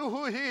on to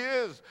who he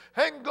is.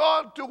 Hang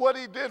on to what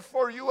he did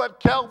for you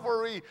at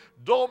Calvary.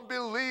 Don't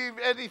believe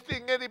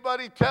anything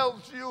anybody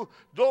tells you.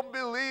 Don't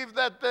believe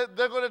that they're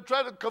going to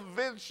try to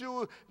convince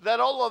you that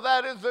all of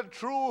that isn't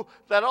true,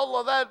 that all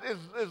of that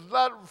is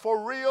not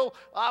for real.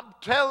 I'm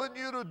telling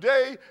you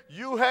today,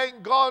 you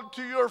hang on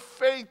to your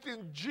faith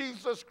in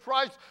Jesus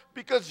Christ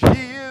because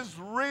he is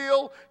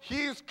real.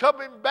 He's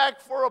coming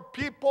back for a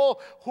people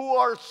who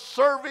are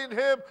serving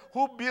him,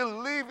 who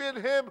believe in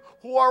him,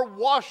 who are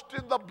washed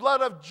in the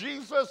blood of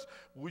Jesus.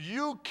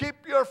 You keep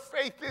your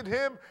faith in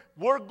him.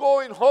 We're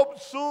going home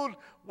soon.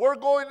 We're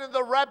going in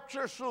the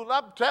rapture soon.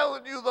 I'm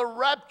telling you, the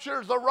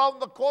rapture's around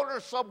the corner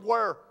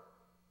somewhere.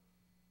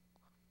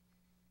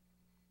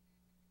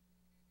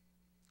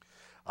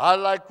 I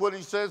like what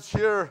he says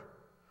here.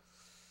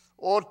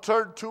 Oh,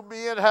 turn to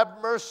me and have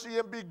mercy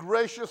and be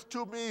gracious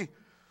to me.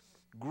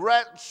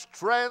 Grant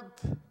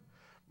strength,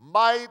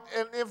 might,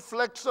 and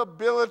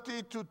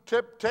inflexibility to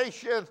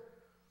temptation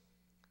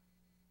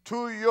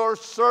to your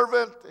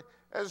servant,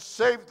 and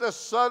save the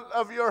son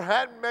of your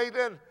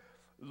handmaiden.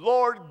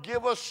 Lord,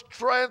 give us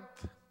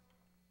strength.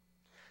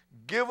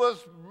 Give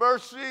us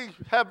mercy.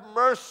 Have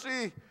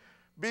mercy.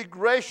 Be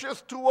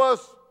gracious to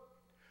us.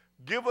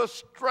 Give us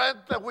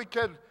strength that we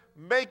can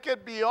make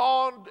it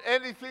beyond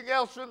anything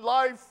else in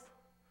life.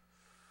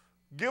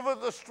 Give us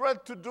the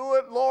strength to do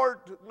it, Lord.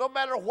 No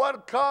matter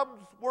what comes,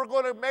 we're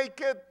going to make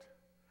it.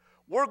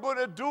 We're going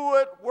to do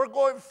it. We're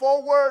going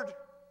forward.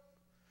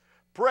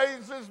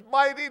 Praise his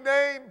mighty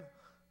name.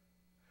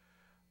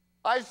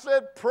 I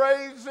said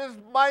praise his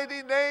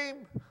mighty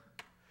name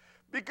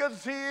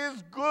because he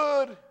is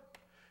good.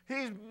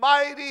 He's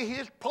mighty.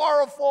 He's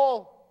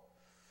powerful.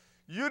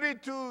 You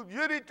need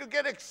to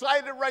get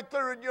excited right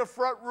there in your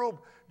front room.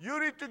 You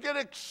need to get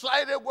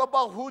excited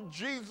about who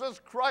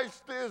Jesus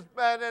Christ is,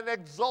 man, and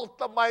exalt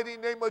the mighty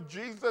name of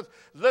Jesus.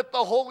 Let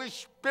the Holy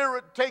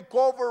Spirit take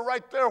over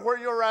right there where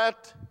you're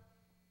at.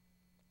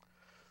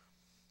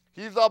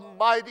 He's a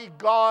mighty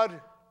God.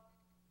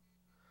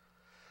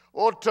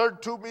 Oh, turn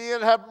to me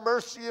and have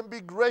mercy and be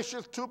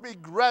gracious to me.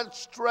 Grant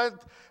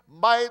strength,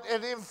 might,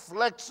 and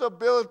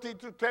inflexibility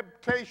to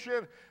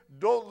temptation.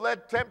 Don't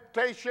let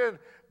temptation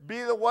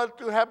be the one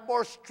to have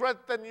more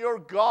strength than your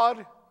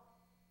God.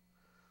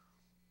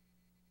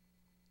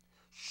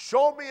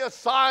 Show me a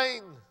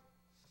sign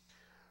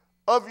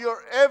of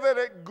your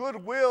evident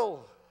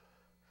goodwill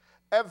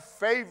and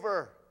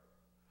favor.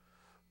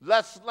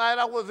 Last night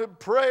I was in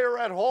prayer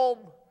at home.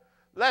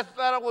 Last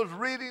night I was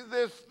reading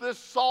this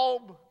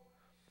psalm.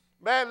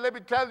 Man, let me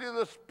tell you,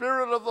 the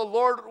Spirit of the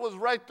Lord was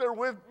right there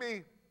with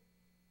me.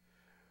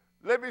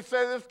 Let me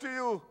say this to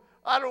you.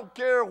 I don't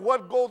care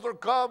what goes or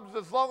comes,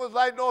 as long as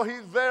I know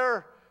he's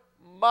there.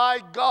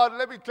 My God,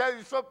 let me tell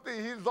you something.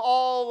 He's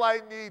all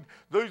I need.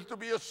 There used to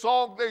be a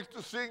song they used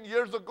to sing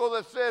years ago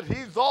that said,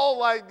 he's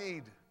all I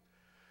need.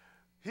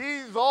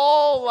 He's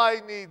all I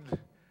need.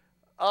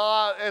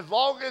 As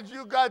long as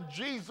you got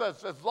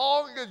Jesus, as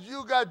long as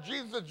you got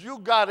Jesus, you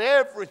got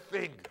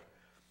everything.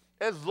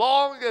 As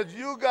long as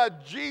you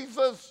got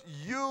Jesus,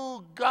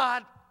 you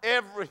got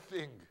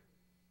everything.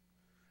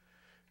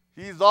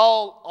 He's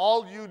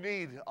all you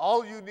need.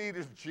 All you need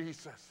is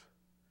Jesus.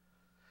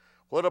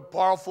 What a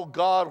powerful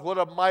God. What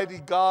a mighty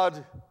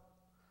God.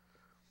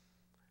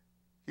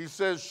 He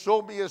says,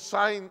 show me a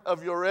sign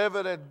of your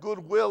evident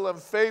goodwill and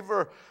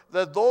favor,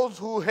 that those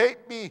who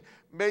hate me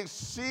may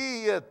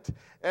see it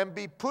and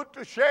be put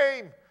to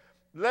shame.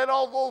 Let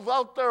all those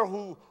out there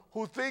who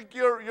think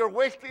you're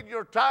wasting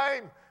your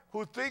time,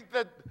 who think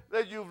that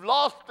you've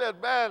lost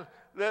it, man,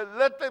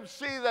 let them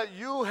see that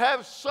you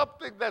have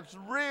something that's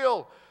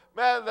real,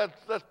 man,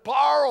 that's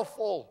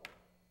powerful.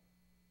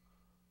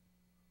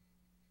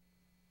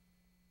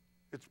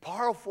 It's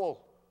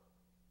powerful.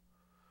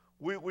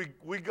 We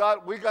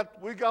got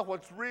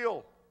what's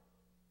real.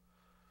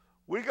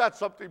 We got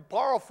something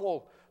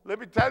powerful. let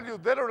me tell you,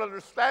 they don't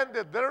understand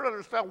it. They don't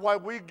understand why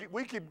we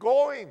keep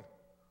going.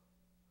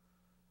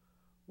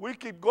 We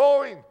keep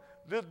going.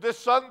 This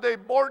Sunday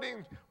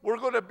morning, we're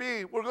going to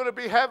be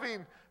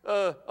having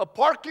a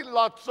parking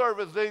lot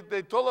service.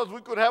 They told us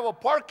we could have a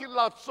parking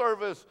lot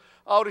service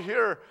out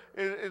here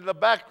in the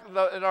back,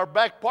 in our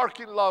back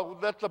parking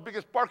lot. That's the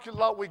biggest parking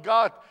lot we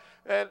got.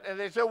 And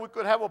they said we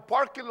could have a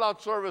parking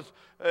lot service.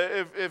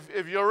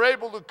 If you're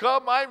able to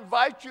come, I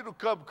invite you to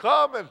come.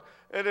 Come,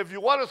 and if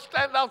you want to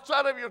stand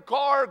outside of your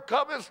car,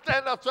 come and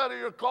stand outside of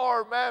your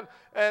car, man,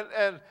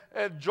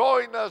 and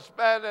join us,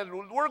 man. And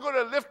we're going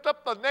to lift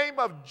up the name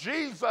of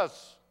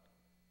Jesus.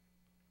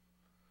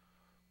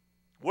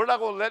 We're not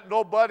going to let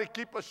nobody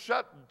keep us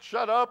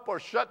shut up or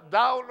shut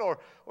down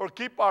or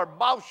keep our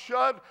mouth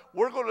shut.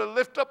 We're going to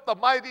lift up the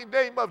mighty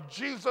name of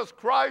Jesus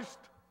Christ.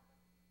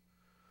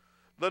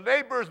 The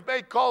neighbors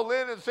may call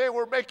in and say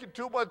we're making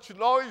too much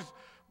noise,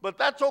 but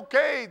that's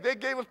okay. They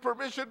gave us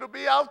permission to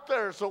be out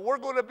there, so we're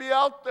going to be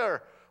out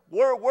there.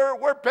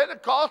 We're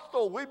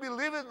Pentecostal. We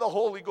believe in the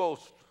Holy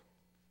Ghost.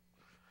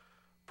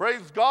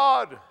 Praise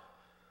God.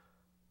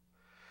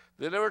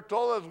 They never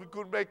told us we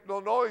couldn't make no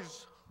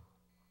noise.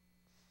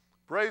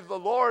 Praise the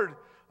Lord.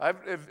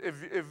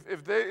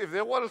 If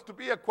they want us to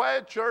be a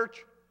quiet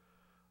church,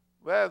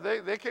 well,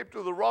 they came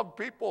to the wrong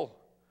people.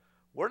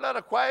 We're not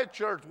a quiet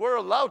church. We're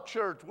a loud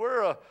church.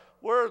 We're a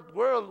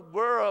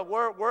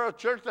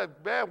church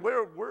that, man,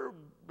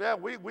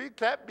 we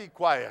can't be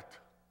quiet.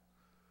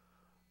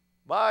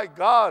 My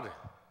God.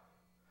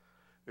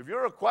 If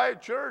you're a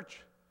quiet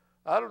church,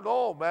 I don't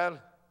know, man.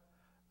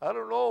 I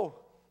don't know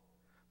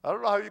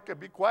how you can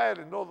be quiet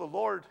and know the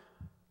Lord.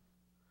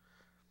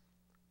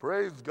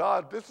 Praise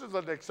God. This is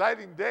an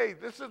exciting day.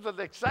 This is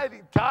an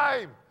exciting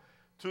time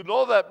to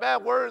know that,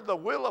 man, we're in the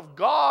will of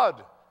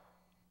God.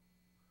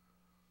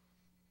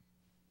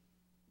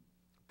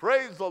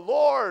 Praise the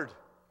Lord.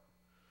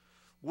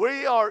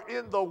 We are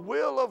in the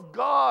will of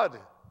God.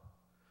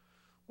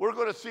 We're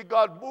going to see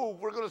God move.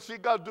 We're going to see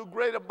God do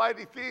great and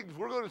mighty things.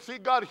 We're going to see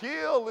God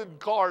heal in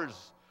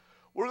cars.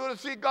 We're going to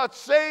see God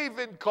save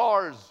in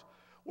cars.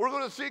 We're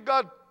going to see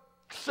God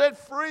set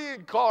free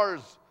in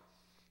cars.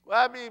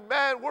 I mean,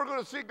 man, we're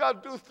going to see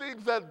God do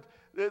things that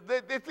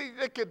they think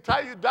they can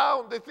tie you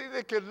down. They think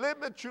they can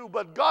limit you.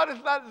 But God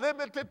is not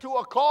limited to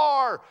a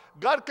car.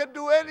 God can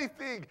do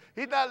anything.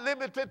 He's not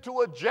limited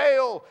to a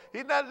jail.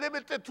 He's not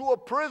limited to a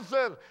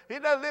prison.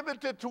 He's not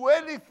limited to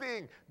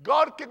anything.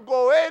 God can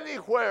go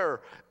anywhere.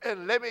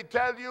 And let me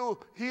tell you,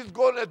 He's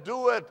going to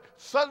do it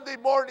Sunday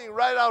morning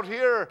right out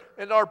here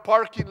in our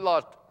parking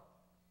lot.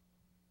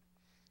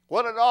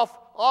 What an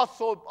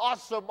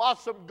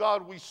awesome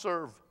God we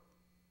serve.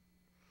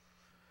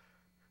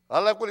 I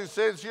like what he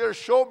says here.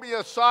 Show me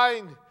a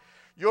sign,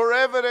 your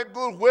evident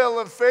goodwill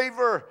and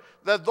favor,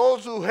 that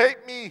those who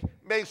hate me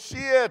may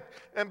see it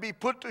and be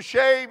put to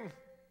shame,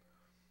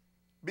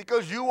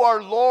 because you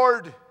are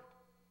Lord.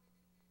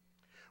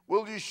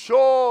 Will you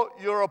show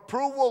your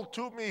approval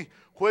to me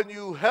when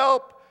you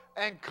help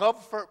and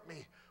comfort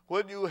me?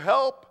 When you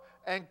help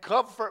and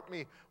comfort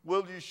me.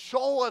 Will you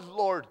show us,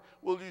 Lord?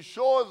 Will you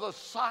show us a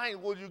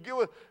sign? Will you give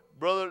us?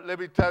 Brother, let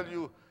me tell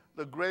you,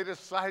 the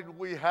greatest sign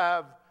we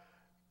have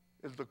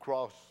is the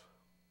cross.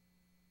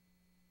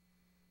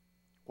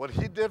 What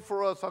He did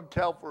for us on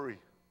Calvary,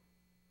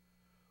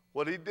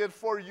 what He did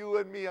for you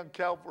and me on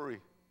Calvary,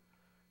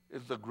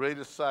 is the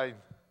greatest sign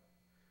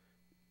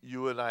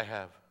you and I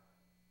have.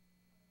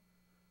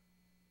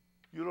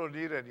 You don't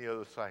need any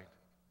other sign.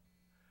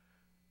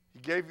 He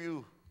gave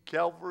you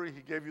Calvary,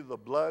 He gave you the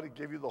blood, He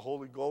gave you the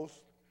Holy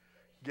Ghost,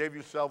 He gave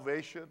you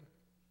salvation.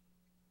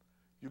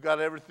 You got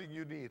everything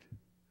you need.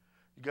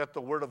 You got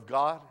the Word of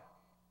God.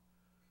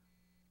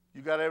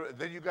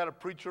 Then you got a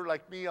preacher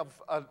like me on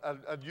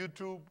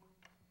YouTube.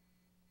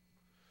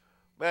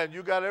 Man,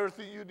 you got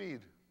everything you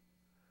need.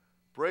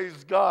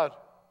 Praise God.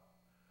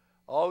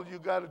 All you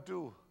got to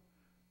do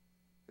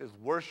is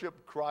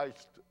worship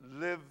Christ.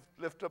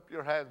 Lift up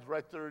your hands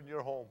right there in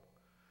your home.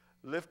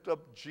 Lift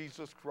up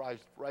Jesus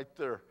Christ right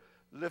there.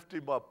 Lift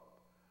Him up.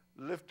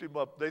 Lift Him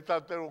up. They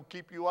thought they would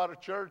keep you out of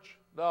church.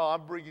 No,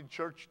 I'm bringing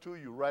church to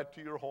you, right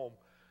to your home.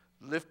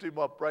 Lift Him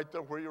up right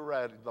there where you're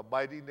at in the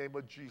mighty name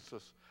of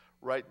Jesus.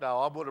 Right now,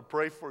 I'm going to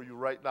pray for you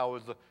right now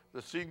as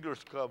the singers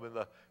come and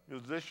the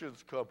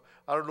musicians come.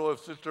 I don't know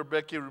if Sister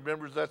Becky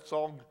remembers that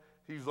song,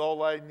 He's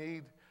All I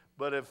Need.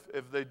 But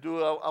if they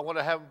do, I want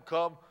to have them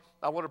come.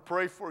 I want to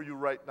pray for you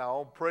right now. I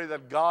want to pray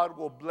that God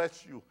will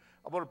bless you.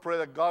 I want to pray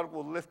that God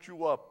will lift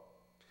you up.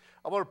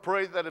 I want to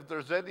pray that if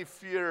there's any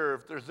fear,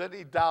 if there's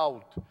any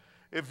doubt,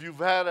 if you've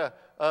had a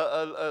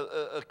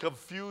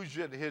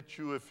confusion hit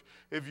you,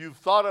 if you've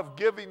thought of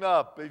giving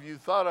up, if you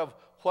thought of,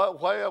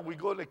 why are we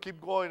going to keep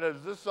going?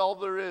 Is this all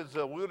there is?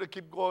 We're going to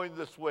keep going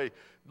this way.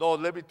 No,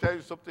 let me tell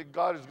you something.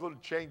 God is going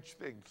to change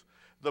things.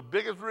 The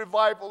biggest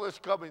revival is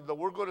coming.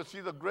 We're going to see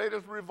the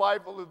greatest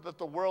revival that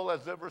the world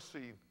has ever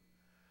seen.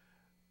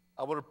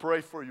 I want to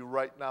pray for you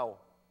right now.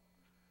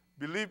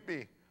 Believe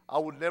me, I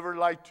would never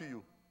lie to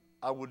you.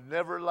 I would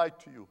never lie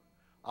to you.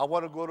 I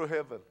want to go to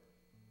heaven.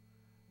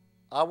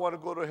 I want to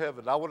go to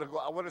heaven. I want to go.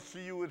 I want to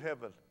see you in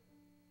heaven.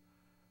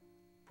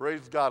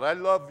 Praise God. I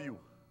love you.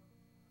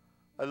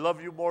 I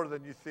love you more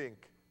than you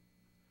think.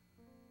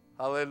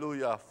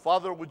 Hallelujah.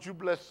 Father, would you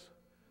bless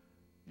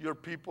your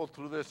people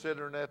through this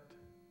internet?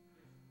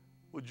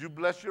 Would you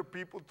bless your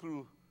people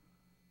through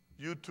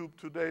YouTube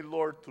today,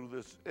 Lord, through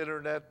this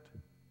internet?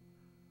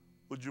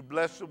 Would you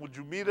bless them? Would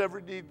you meet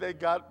every need they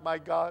got, my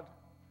God?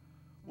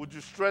 Would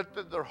you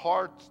strengthen their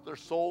hearts, their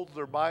souls,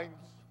 their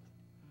minds?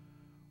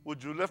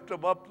 Would you lift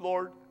them up,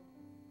 Lord?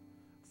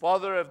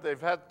 Father, if they've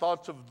had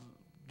thoughts of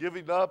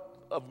giving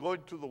up, of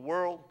going to the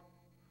world,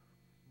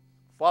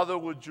 Father,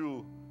 would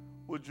you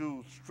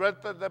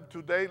strengthen them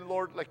today,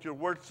 Lord, like your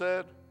word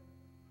said?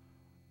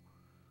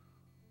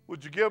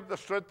 Would you give them the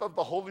strength of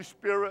the Holy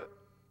Spirit?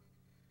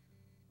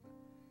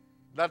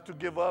 Not to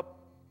give up,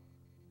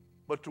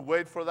 but to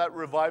wait for that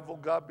revival,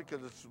 God,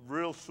 because it's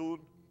real soon.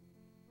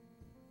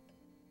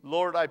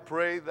 Lord, I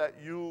pray that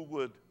you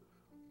would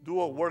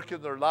do a work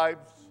in their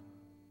lives,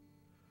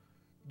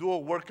 do a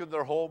work in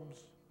their homes,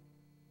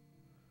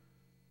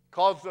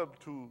 cause them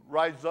to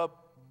rise up.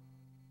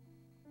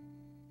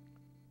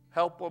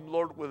 Help them,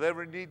 Lord, with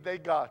every need they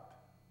got.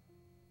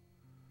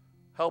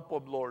 Help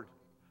them, Lord.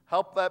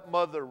 Help that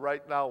mother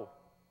right now.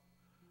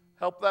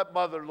 Help that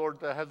mother, Lord,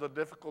 that has a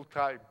difficult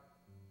time.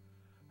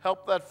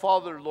 Help that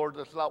father, Lord,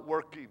 that's not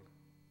working.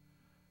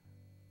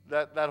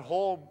 That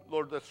home,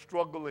 Lord, that's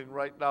struggling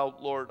right now,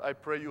 Lord, I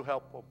pray you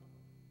help them.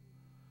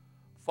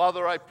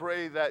 Father, I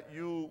pray that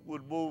you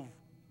would move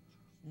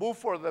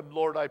for them,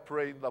 Lord, I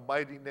pray, in the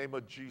mighty name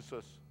of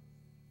Jesus.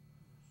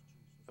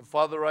 And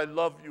Father, I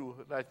love you,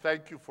 and I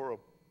thank you for them.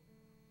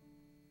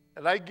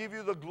 And I give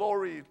you the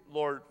glory,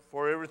 Lord,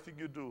 for everything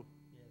you do.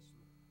 Yes.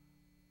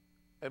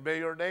 And may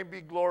your name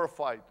be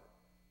glorified.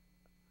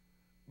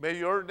 May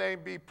your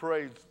name be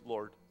praised,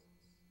 Lord,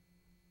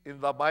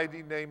 in the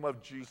mighty name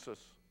of Jesus.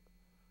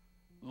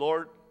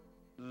 Lord,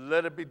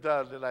 let it be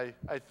done, and I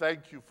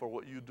thank you for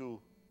what you do.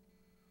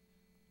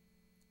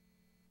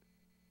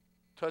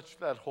 Touch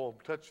that home,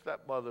 touch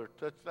that mother,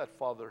 touch that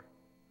father,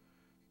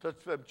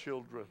 touch them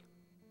children.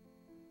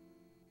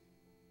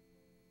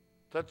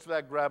 Touch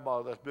that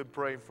grandma that's been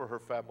praying for her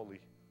family.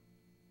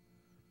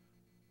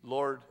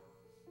 Lord,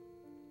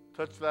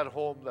 touch that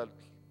home that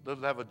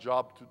doesn't have a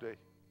job today.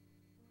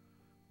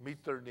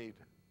 Meet their need.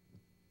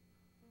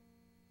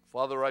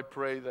 Father, I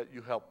pray that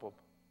you help them.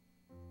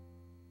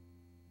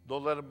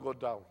 Don't let them go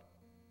down.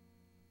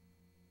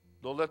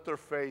 Don't let their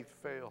faith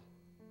fail.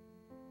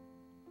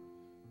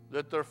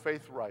 Let their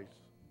faith rise.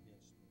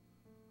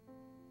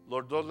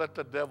 Lord, don't let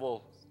the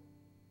devil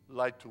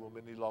lie to them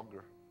any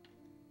longer.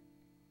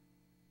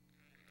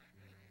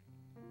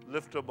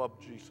 Lift them up,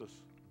 Jesus.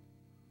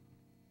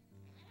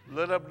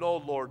 Let them know,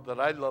 Lord, that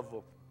I love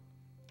them.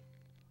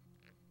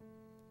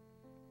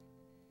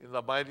 In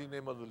the mighty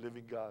name of the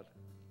living God.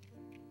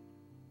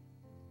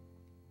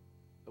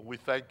 And we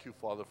thank you,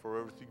 Father, for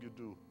everything you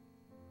do.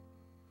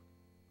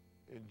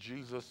 In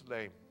Jesus'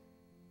 name.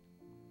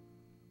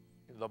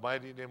 In the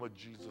mighty name of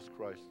Jesus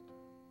Christ.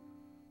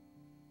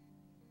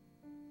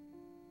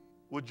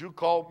 Would you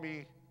call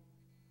me?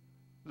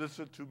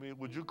 Listen to me.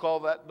 Would you call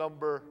that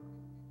number?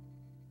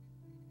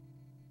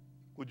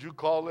 Would you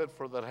call it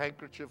for that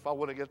handkerchief? I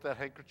want to get that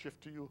handkerchief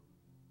to you.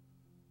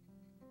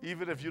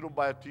 Even if you don't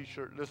buy a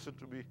t-shirt, listen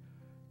to me.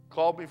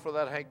 Call me for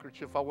that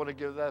handkerchief. I want to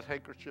give that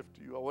handkerchief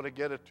to you. I want to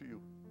get it to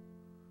you.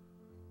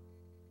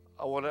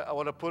 I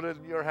want to put it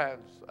in your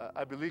hands.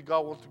 I believe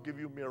God wants to give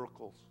you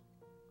miracles.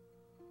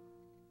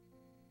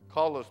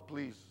 Call us,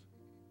 please.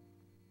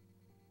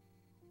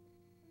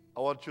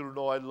 I want you to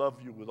know I love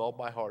you with all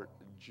my heart.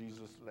 In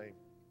Jesus' name.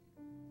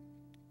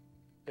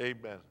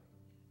 Amen.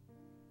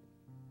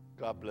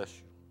 God bless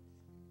you.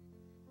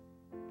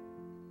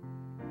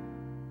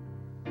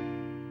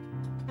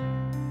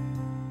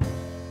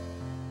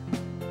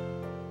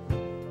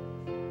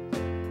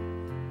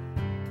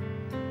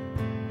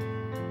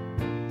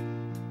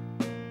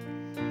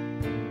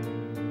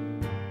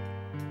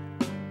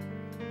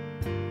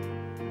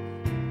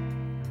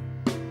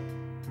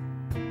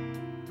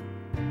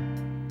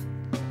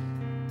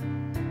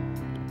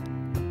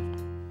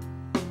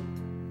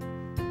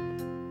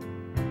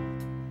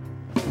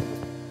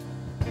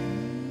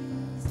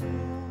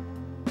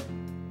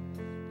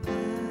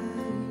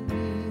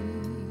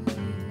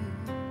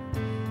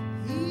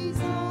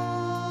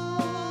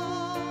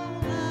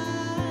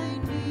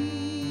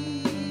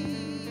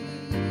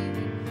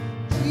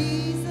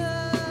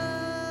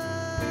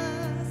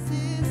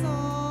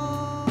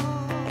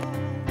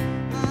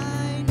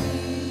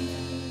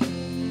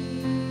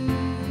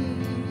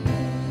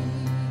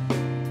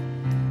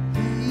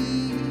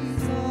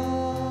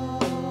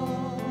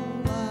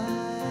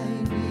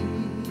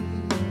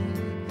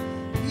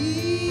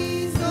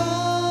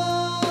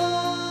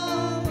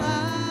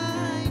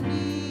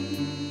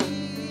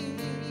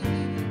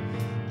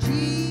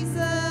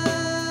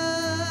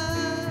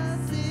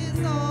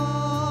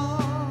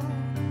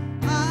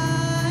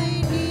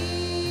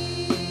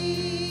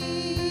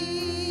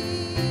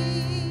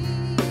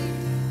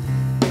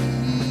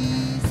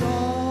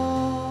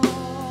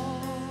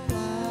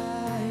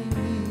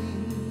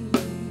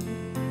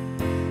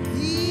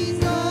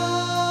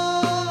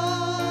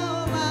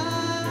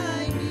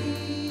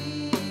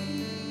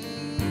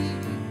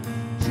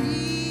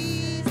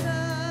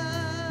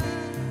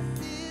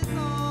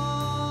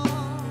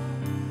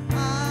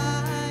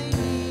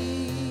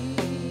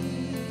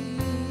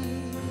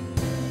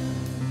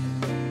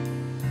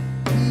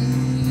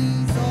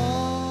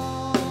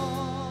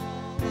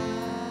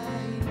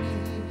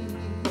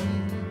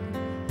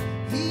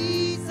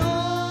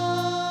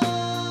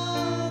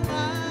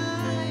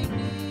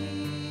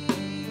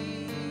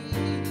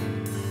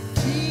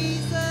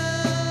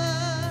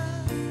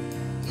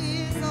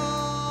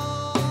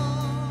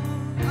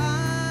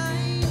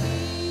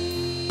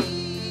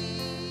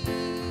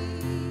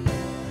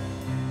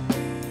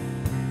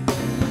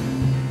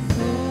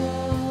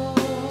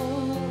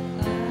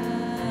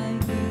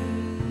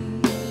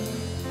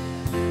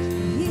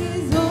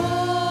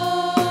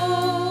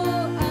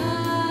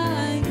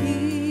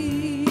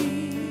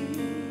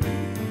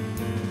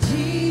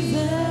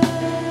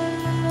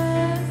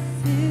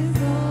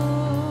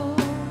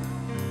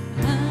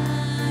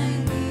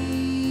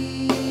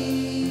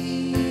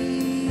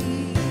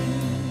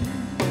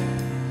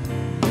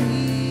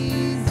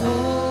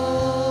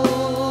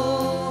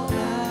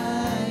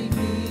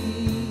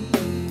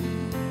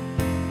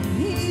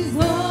 praise,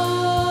 oh